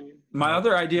about your opinion. My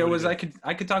other idea was I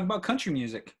could talk about country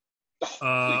music.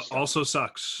 Also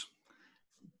sucks.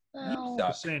 Well,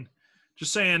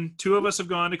 Just saying. Two of us have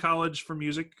gone to college for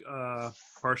music,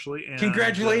 partially. And,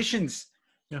 congratulations.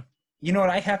 Yeah. You know what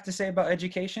I have to say about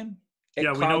education? We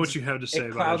know what you have to say about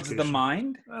education. It clouds the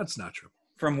mind. That's not true.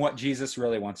 From what Jesus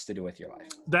really wants to do with your life.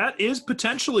 That is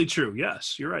potentially true.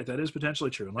 Yes, you're right. That is potentially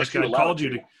true. Unless God called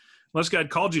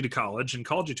you to college and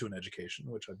called you to an education,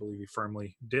 which I believe he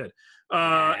firmly did.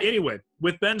 Anyway,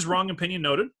 with Ben's wrong opinion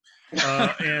noted,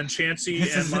 and Chancey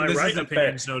and my right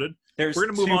opinions noted, we're going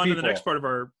to move on to the next part of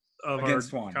our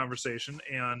conversation.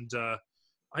 And I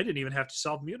didn't even have to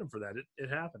self-mute him for that. It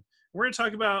happened. We're going to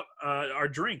talk about our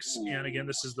drinks. And again,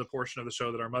 this is the portion of the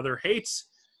show that our mother hates.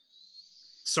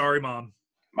 Sorry, Mom.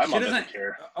 My mom doesn't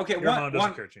care. Okay, mom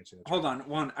doesn't care, Chancey. Hold on.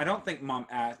 One, I don't think Mom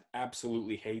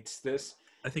absolutely hates this.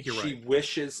 I think you're right. She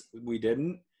wishes we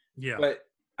didn't. Yeah. But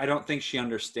I don't think she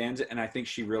understands it, and I think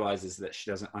she realizes that she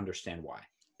doesn't understand why.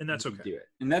 And that's okay. Do it.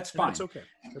 And that's fine. That's okay.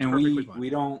 That's and we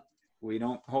don't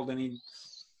hold any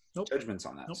judgments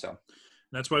on that. Nope. So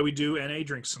that's why we do NA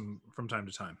drinks from time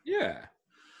to time. Yeah.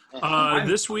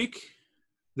 This week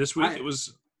it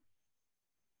was.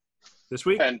 This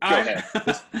week, Ben, go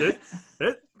ahead.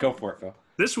 Go for it, Phil.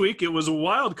 This week it was a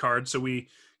wild card, so we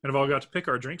kind of all got to pick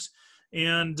our drinks.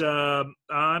 And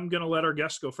I'm going to let our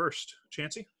guests go first.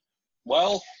 Chancey?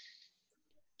 Well,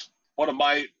 one of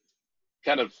my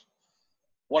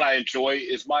what I enjoy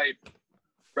is my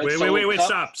Red Wait, Solo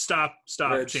stop,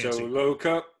 Red Chancey. Solo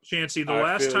Cup. Chancey, the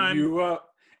last time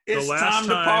it's time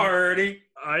to party.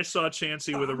 I saw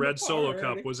Chancey with a Red Solo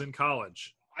Cup was in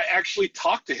college. I actually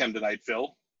talked to him tonight,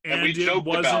 Phil, and we joked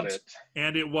about it.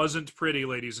 And it wasn't pretty,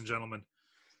 ladies and gentlemen.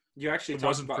 You actually it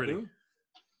wasn't about pretty. Who?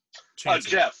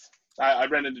 Jeff. I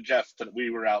ran into Jeff. We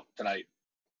were out tonight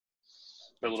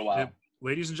for a little while.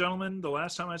 Ladies and gentlemen, the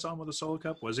last time I saw him with a Solo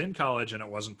Cup was in college, and it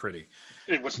wasn't pretty.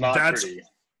 It was not pretty. That's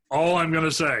all I'm going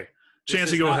to say.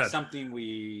 Chancey, go ahead. Something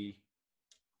we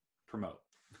promote.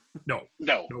 No,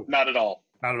 not at all.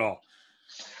 Not at all.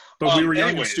 But we were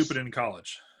young and stupid in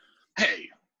college. Hey,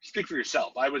 speak for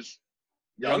yourself. I was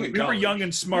young. We were young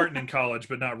and smart in college,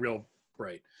 but not real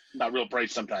bright. Not real bright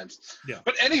sometimes. Yeah.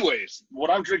 But anyways, what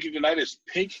I'm drinking tonight is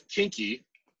Pink Kinky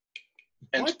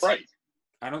and Sprite.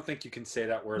 I don't think you can say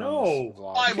that word on this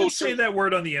vlog. I will say that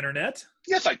word on the internet.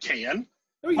 Yes, I can.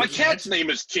 No, my cat's name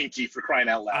is Kinky, for crying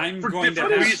out loud. I'm going to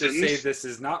have to say this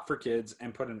is not for kids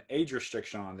and put an age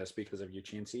restriction on this because of you,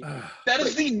 Chancey. That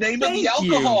is the name of the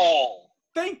alcohol.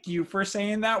 Thank you for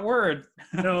saying that word.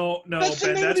 No, that's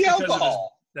Ben, the name of the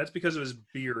alcohol. That's because of his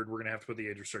beard. We're going to have to put the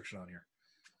age restriction on here.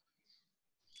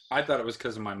 I thought it was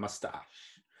because of my mustache.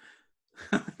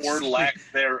 Or lack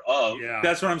thereof. Yeah.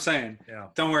 That's what I'm saying. Yeah.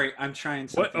 Don't worry. I'm trying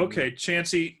something. Okay,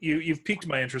 Chancey, you've piqued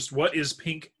my interest. What is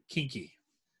Pink Kinky?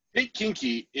 Pink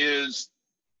Kinky is,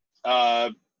 wow,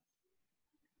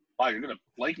 you're going to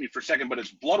blank me for a second, but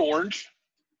it's blood orange.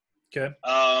 Okay.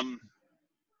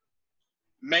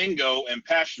 Mango and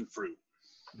passion fruit.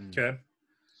 Okay.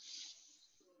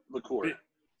 Liqueur.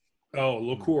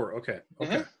 Liqueur. Okay.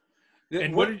 Mm-hmm.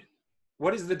 And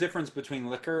what is the difference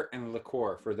between liquor and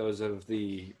liqueur for those of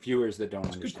the viewers that don't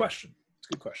understand? It's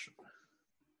a good question.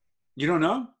 You don't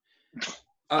know?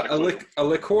 A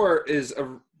liqueur is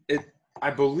I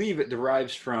believe it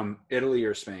derives from Italy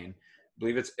or Spain. I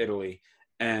believe it's Italy.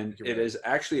 And it is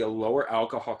actually a lower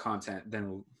alcohol content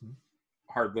than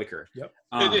hard liquor. Yep.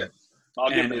 It is.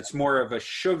 And it's more of a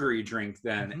sugary drink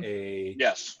than a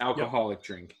alcoholic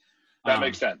drink. That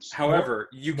makes sense. However,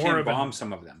 you can bomb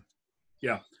some of them.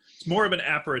 Yeah. It's more of an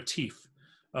aperitif.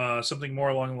 Something more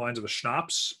along the lines of a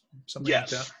schnapps. Something like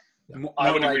that. Yeah. I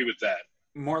would agree with that.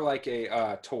 More like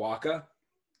a Tawaka.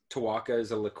 Tawaka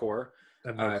is a liqueur. I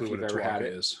have no clue what a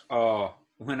Tawaka is. Oh,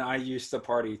 when I used to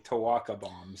party, Tawaka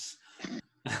bombs.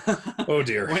 Oh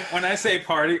dear. When I say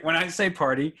party,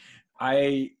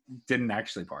 I didn't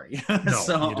actually party.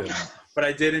 No, you didn't. But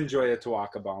I did enjoy a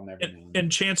Tawaka bomb every now and then.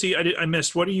 And Chancey, I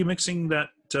missed. What are you mixing that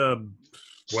whatever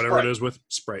Sprite. it is with?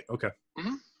 Sprite. Okay.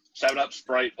 7-Up,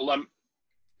 Sprite, lemon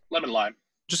lime.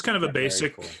 Just kind of a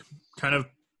basic, cool. kind of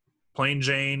plain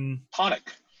Jane tonic.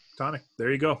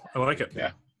 There you go. I like it.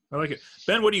 Yeah. I like it.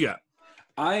 Ben, what do you got?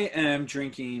 I am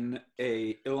drinking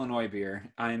a Illinois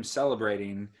beer. I am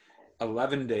celebrating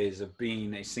 11 days of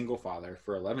being a single father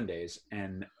for 11 days,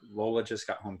 and Lola just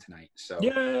got home tonight. So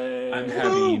Yay! I'm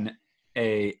having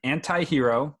a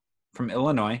Anti-Hero from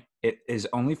Illinois. It is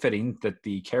only fitting that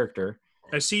the character.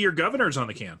 I see your governor's on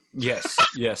the can. Yes,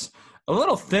 yes. A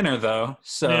little thinner though.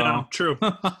 So yeah, true.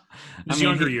 His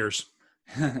younger years.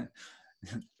 a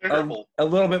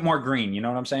little bit more green. You know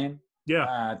what I'm saying?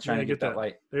 Yeah. Trying to get that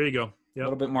light. There you go. Yeah. A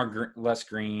little bit more less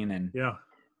green and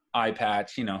eye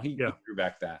patch. You know, he grew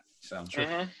back that. So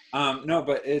no,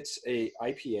 but it's a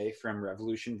IPA from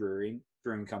Revolution Brewing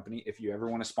Company. If you ever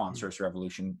want to sponsor us,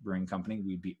 Revolution Brewing Company,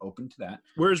 we'd be open to that.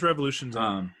 Where's Revolution's?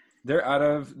 They're out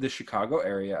of the Chicago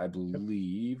area, I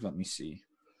believe. Let me see.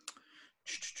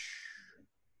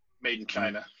 Made in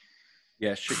China.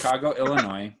 Yeah, Chicago,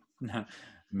 Illinois.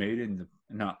 Made in the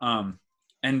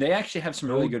and they actually have some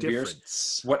really good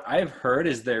beers. What I've heard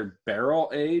is their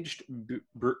barrel aged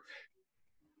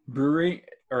brewery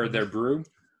or their brew.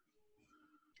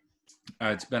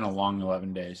 It's been a long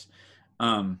 11 days.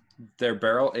 Their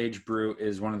barrel aged brew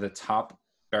is one of the top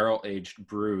barrel aged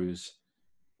brews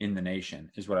in the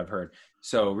nation, is what I've heard.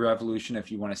 So Revolution,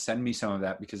 if you want to send me some of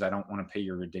that, because I don't want to pay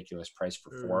your ridiculous price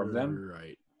for 4 of them.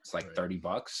 Right. It's like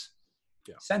 $30.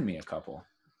 Yeah. Send me a couple.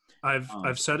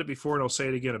 I've said it before and I'll say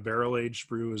it again. A barrel aged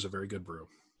brew is a very good brew.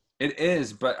 It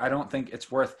is, but I don't think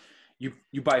it's worth you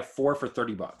buy 4 for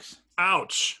 $30.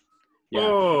 Ouch. Yeah.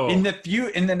 Oh. In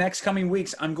the next coming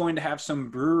weeks, I'm going to have some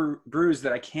brews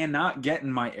that I cannot get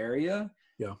in my area.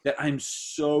 Yeah. That I'm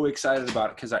so excited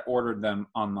about because I ordered them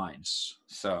online.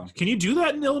 So can you do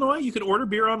that in Illinois? You can order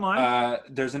beer online?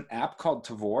 There's an app called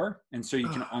Tavour, and so you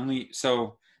can only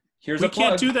here's we a plug.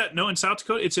 can't do that. No, in South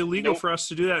Dakota, it's illegal for us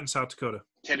to do that in South Dakota.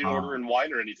 Can't even order in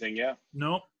wine or anything. Yeah.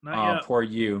 No, not yet. Poor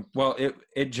you. Well,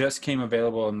 it just came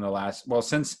available in the last. Well,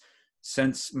 since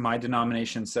my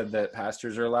denomination said that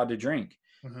pastors are allowed to drink,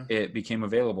 it became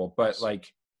available. But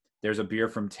like, there's a beer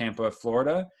from Tampa,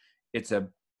 Florida. It's a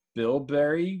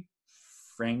Bilberry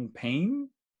Frangipane.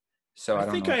 So I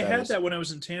think I had that when I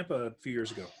was in Tampa a few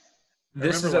years ago. I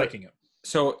remember liking it.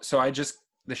 So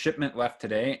the shipment left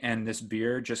today, and this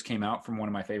beer just came out from one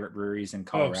of my favorite breweries in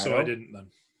Colorado. Oh, so I didn't then.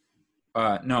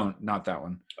 No, not that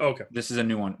one. Oh, okay. This is a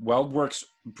new one. WeldWorks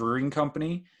Brewing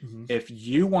Company. If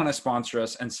you want to sponsor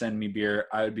us and send me beer,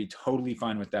 I would be totally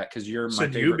fine with that because you're my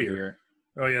favorite beer.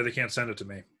 Oh yeah, they can't send it to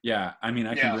me. Yeah, I mean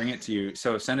I can bring it to you.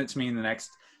 So send it to me in the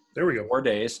next 4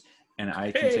 days, and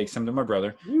I can take some to my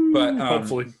brother. Woo, but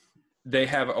hopefully, they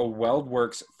have a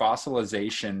WeldWorks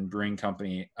Fossilization Brewing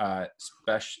Company. I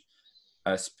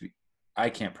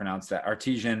can't pronounce that.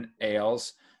 Artesian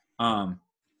ales.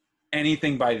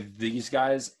 Anything by these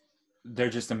guys, they're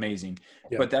just amazing.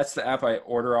 Yeah. But that's the app I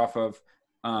order off of.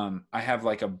 I have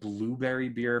like a blueberry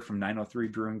beer from 903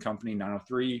 Brewing Company.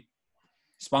 903,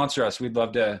 sponsor us. We'd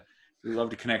love to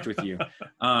connect with you.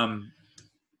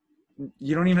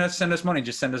 You don't even have to send us money;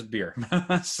 just send us beer.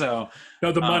 So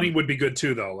no, the money would be good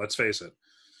too, though. Let's face it.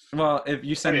 Well, if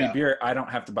you send me beer, I don't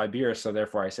have to buy beer, so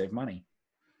therefore I save money.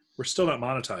 We're still not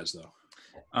monetized,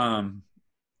 though.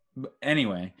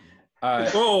 Anyway. I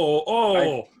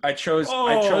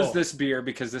chose this beer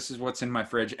because this is what's in my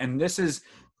fridge, and this is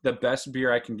the best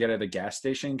beer I can get at a gas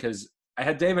station because I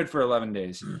had David for 11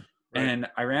 days, and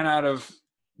I ran out of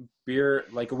beer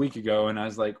like a week ago, and I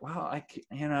was like, well,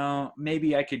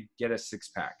 maybe I could get a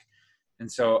 6-pack,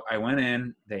 and so I went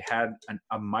in. They had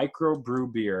a micro brew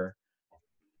beer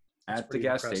at the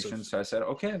gas station, so I said,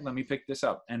 okay, let me pick this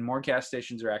up, and more gas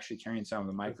stations are actually carrying some of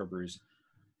the microbrews.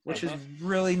 Which is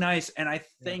really nice, and I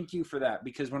thank you for that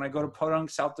because when I go to Podunk,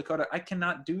 South Dakota, I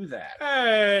cannot do that.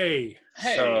 Hey!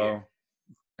 So,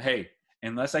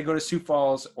 unless I go to Sioux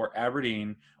Falls or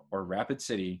Aberdeen or Rapid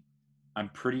City, I'm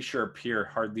pretty sure Pierre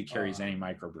hardly carries any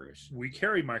microbrews. We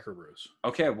carry microbrews.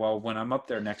 Okay, well, when I'm up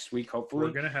there next week, hopefully.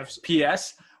 We're going to have...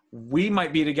 P.S. We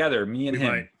might be together, me and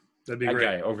him. Might. That'd be that great.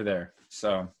 Guy over there.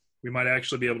 So we might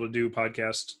actually be able to do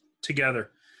podcasts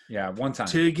together. Yeah, one time.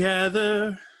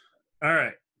 Together. All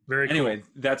right. Very cool. Anyway,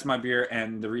 that's my beer,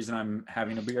 and the reason I'm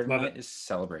having a beer tonight is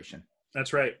celebration.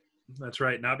 That's right.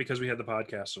 Not because we had the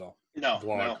podcast at all. No.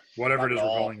 Vlog. Whatever it is we're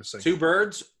calling this thing. 2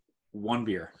 birds, 1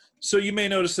 beer. So you may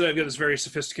notice that I've got this very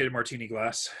sophisticated martini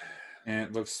glass. And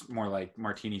it looks more like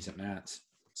martinis at Matt's.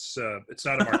 It's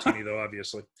not a martini, though,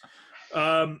 obviously.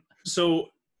 So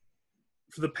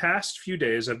for the past few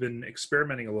days, I've been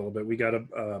experimenting a little bit. We got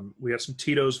some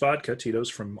Tito's vodka. Tito's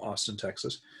from Austin,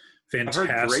 Texas. Fantastic.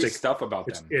 I've heard great stuff about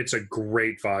them. It's a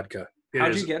great vodka.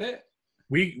 How'd you get it?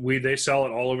 They sell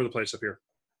it all over the place up here.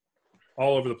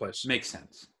 All over the place. Makes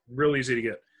sense. Real easy to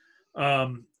get.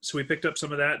 So we picked up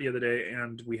some of that the other day,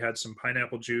 and we had some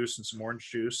pineapple juice and some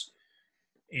orange juice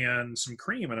and some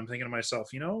cream. And I'm thinking to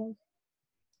myself,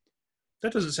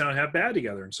 that doesn't sound half bad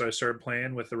together. And so I started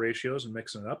playing with the ratios and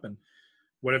mixing it up. And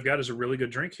what I've got is a really good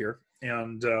drink here.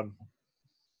 And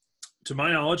To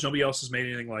my knowledge, nobody else has made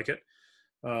anything like it.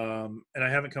 And I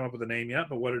haven't come up with a name yet,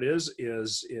 but what it is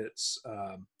it's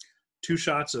 2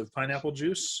 shots of pineapple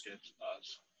juice.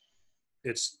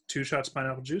 It's 2 shots of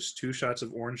pineapple juice, 2 shots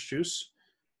of orange juice,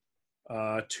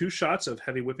 2 shots of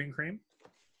heavy whipping cream,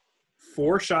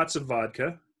 4 shots of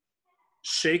vodka,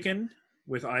 shaken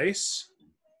with ice,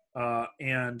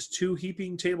 and 2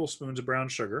 heaping tablespoons of brown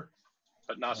sugar.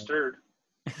 But not stirred.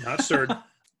 Not stirred,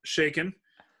 shaken.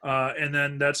 And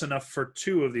then that's enough for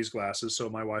 2 of these glasses, so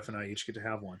my wife and I each get to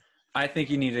have one. I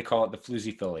think you need to call it the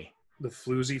Floozy Philly. The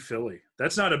Floozy Philly.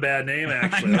 That's not a bad name,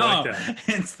 actually. I like that.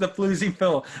 It's the Floozy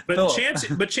Phil.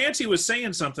 But Chancey was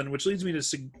saying something, which leads me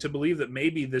to believe that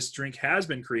maybe this drink has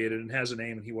been created and has a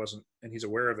name, and he's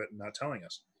aware of it and not telling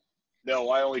us. No,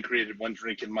 I only created one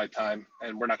drink in my time,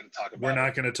 and we're not going to talk about it. We're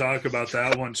not going to talk about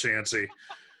that one, Chancey.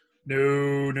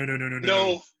 No.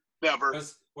 No, never.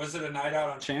 Was it a night out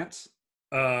on Chance?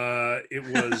 It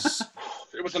was.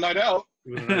 It was a night out.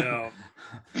 It was a night out.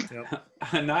 Yep.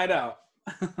 A night out.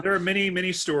 There are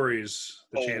many stories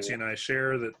that Chancey and I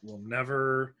share that will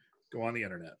never go on the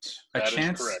internet. That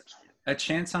is correct. A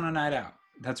chance on a night out.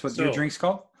 That's what your drink's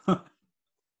called?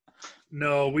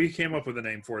 No, we came up with a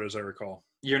name for it, as I recall.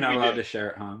 You're not allowed to share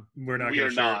it, huh? We're not We going are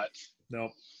to share not. it. No.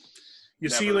 You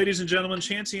Never. see, ladies and gentlemen,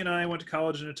 Chancey and I went to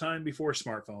college in a time before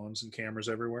smartphones and cameras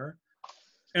everywhere.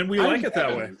 And we like it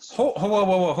that way.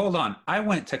 Hold on. I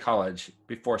went to college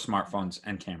before smartphones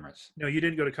and cameras. No, you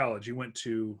didn't go to college. You went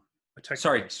to a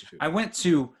technical institute. I went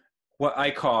to what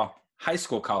I call high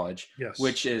school college, Yes.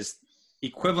 which is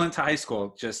equivalent to high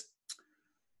school, just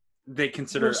they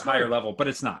consider it higher level, but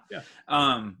it's not. Yeah.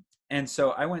 And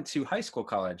so I went to high school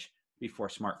college before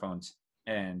smartphones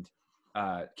and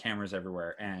cameras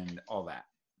everywhere and all that.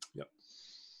 Yep.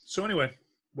 So anyway,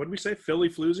 what did we say? Philly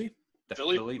Floozy? The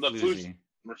Philly Floozy.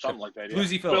 Or something like that. Yeah.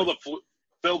 Floozy Philly.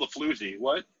 Phil the Floozy.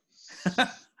 What?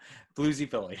 Floozy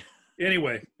Philly.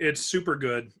 Anyway, it's super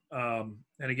good. And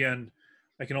again,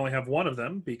 I can only have one of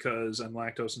them because I'm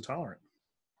lactose intolerant.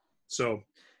 So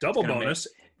double bonus,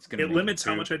 it limits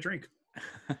how much I drink.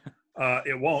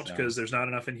 It won't because there's not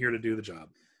enough in here to do the job.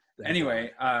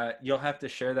 Anyway, you'll have to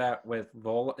share that with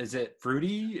Vol. Is it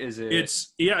fruity? Is it?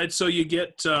 It's so you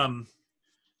get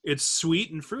it's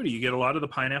sweet and fruity. You get a lot of the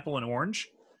pineapple and orange,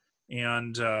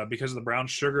 and because of the brown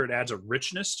sugar, it adds a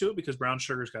richness to it because brown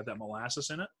sugar's got that molasses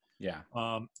in it. Yeah.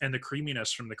 And the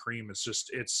creaminess from the cream is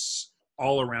it's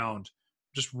all around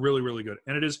just really, really good.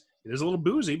 And it is a little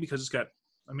boozy because it's got.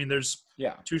 I mean, there's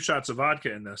 2 shots of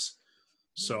vodka in this,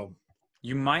 so.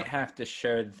 You might have to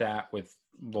share that with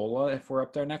Lola if we're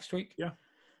up there next week. Yeah.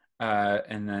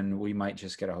 And then we might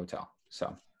just get a hotel.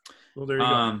 So, well, there you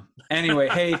go. Anyway,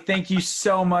 hey, thank you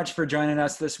so much for joining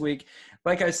us this week.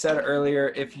 Like I said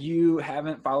earlier, if you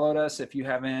haven't followed us, if you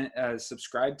haven't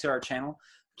subscribed to our channel,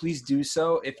 please do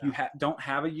so. If you don't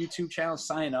have a YouTube channel,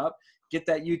 sign up. Get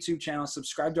that YouTube channel,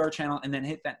 subscribe to our channel, and then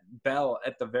hit that bell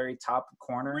at the very top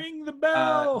corner. Ring the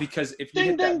bell. Because if you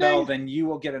hit that bell, then you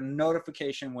will get a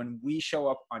notification when we show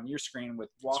up on your screen with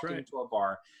walking into a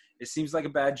bar. It seems like a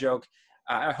bad joke.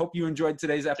 I hope you enjoyed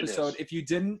today's episode. If you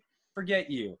didn't, forget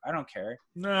you. I don't care.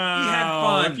 No. We had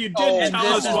fun. If you didn't,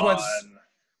 tell us what's...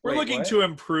 We're looking to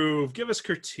improve. Give us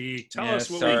critique. Tell us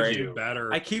what we can do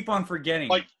better. I keep on forgetting.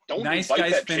 Like, don't nice invite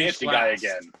guys that finish Chancey last. guy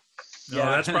again. No,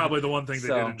 that's probably the one thing they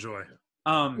did enjoy.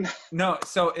 No,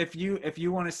 so if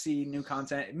you want to see new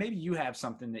content, maybe you have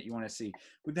something that you want to see.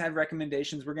 We've had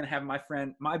recommendations. We're gonna have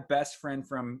my best friend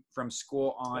from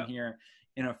school on here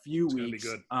in a few weeks.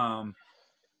 Gonna be good.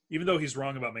 Even though he's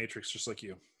wrong about Matrix, just like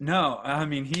you. No, I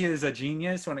mean he is a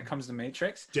genius when it comes to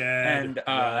Matrix. Dead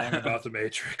wrong about the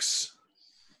Matrix.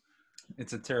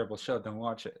 It's a terrible show. Don't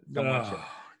watch it. Don't watch it.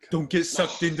 Don't get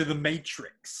sucked into the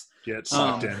Matrix. Get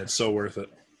sucked in. It's so worth it.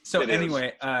 So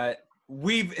anyway,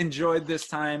 we've enjoyed this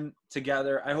time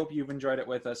together. I hope you've enjoyed it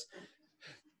with us.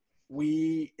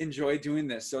 We enjoy doing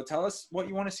this. So tell us what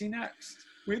you want to see next.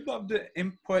 We'd love to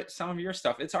input some of your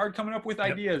stuff. It's hard coming up with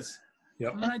ideas.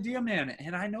 Yep. I'm an idea man,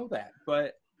 and I know that.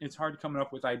 But it's hard coming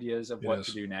up with ideas of what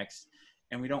to do next.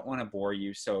 And we don't want to bore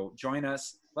you. So join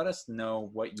us. Let us know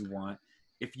what you want.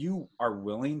 If you are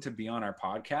willing to be on our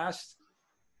podcast,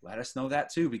 let us know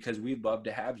that too, because we'd love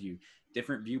to have you.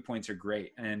 Different viewpoints are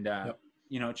great. And,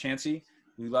 you know, Chancey,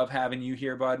 we love having you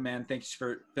here, bud, man. Thanks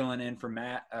for filling in for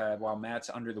Matt while Matt's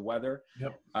under the weather.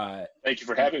 Yep. Thank you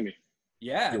for having me.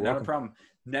 Yeah, not a problem.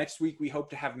 Next week, we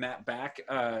hope to have Matt back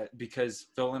because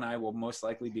Phil and I will most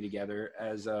likely be together.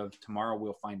 As of tomorrow,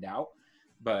 we'll find out.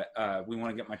 But we want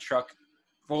to get my truck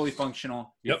fully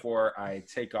functional before I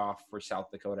take off for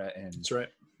South Dakota and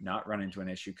not run into an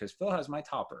issue because Phil has my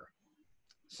topper.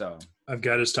 So I've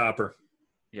got his topper.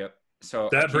 Yep. So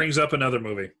that brings up another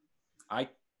movie. I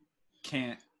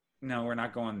can't. No, we're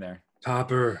not going there.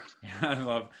 Topper. I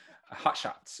love Hot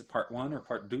Shots, part 1 or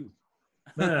part 2.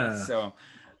 Yeah. So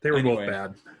They were anyway,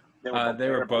 both they bad.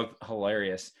 were both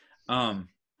hilarious.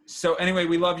 So anyway,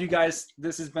 we love you guys.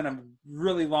 This has been a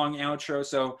really long outro.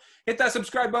 So hit that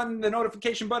subscribe button, the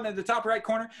notification button at the top right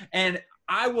corner, and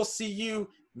I will see you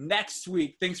next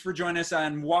week. Thanks for joining us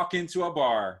on Walk Into a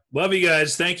Bar. Love you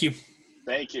guys. Thank you.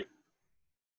 Thank you.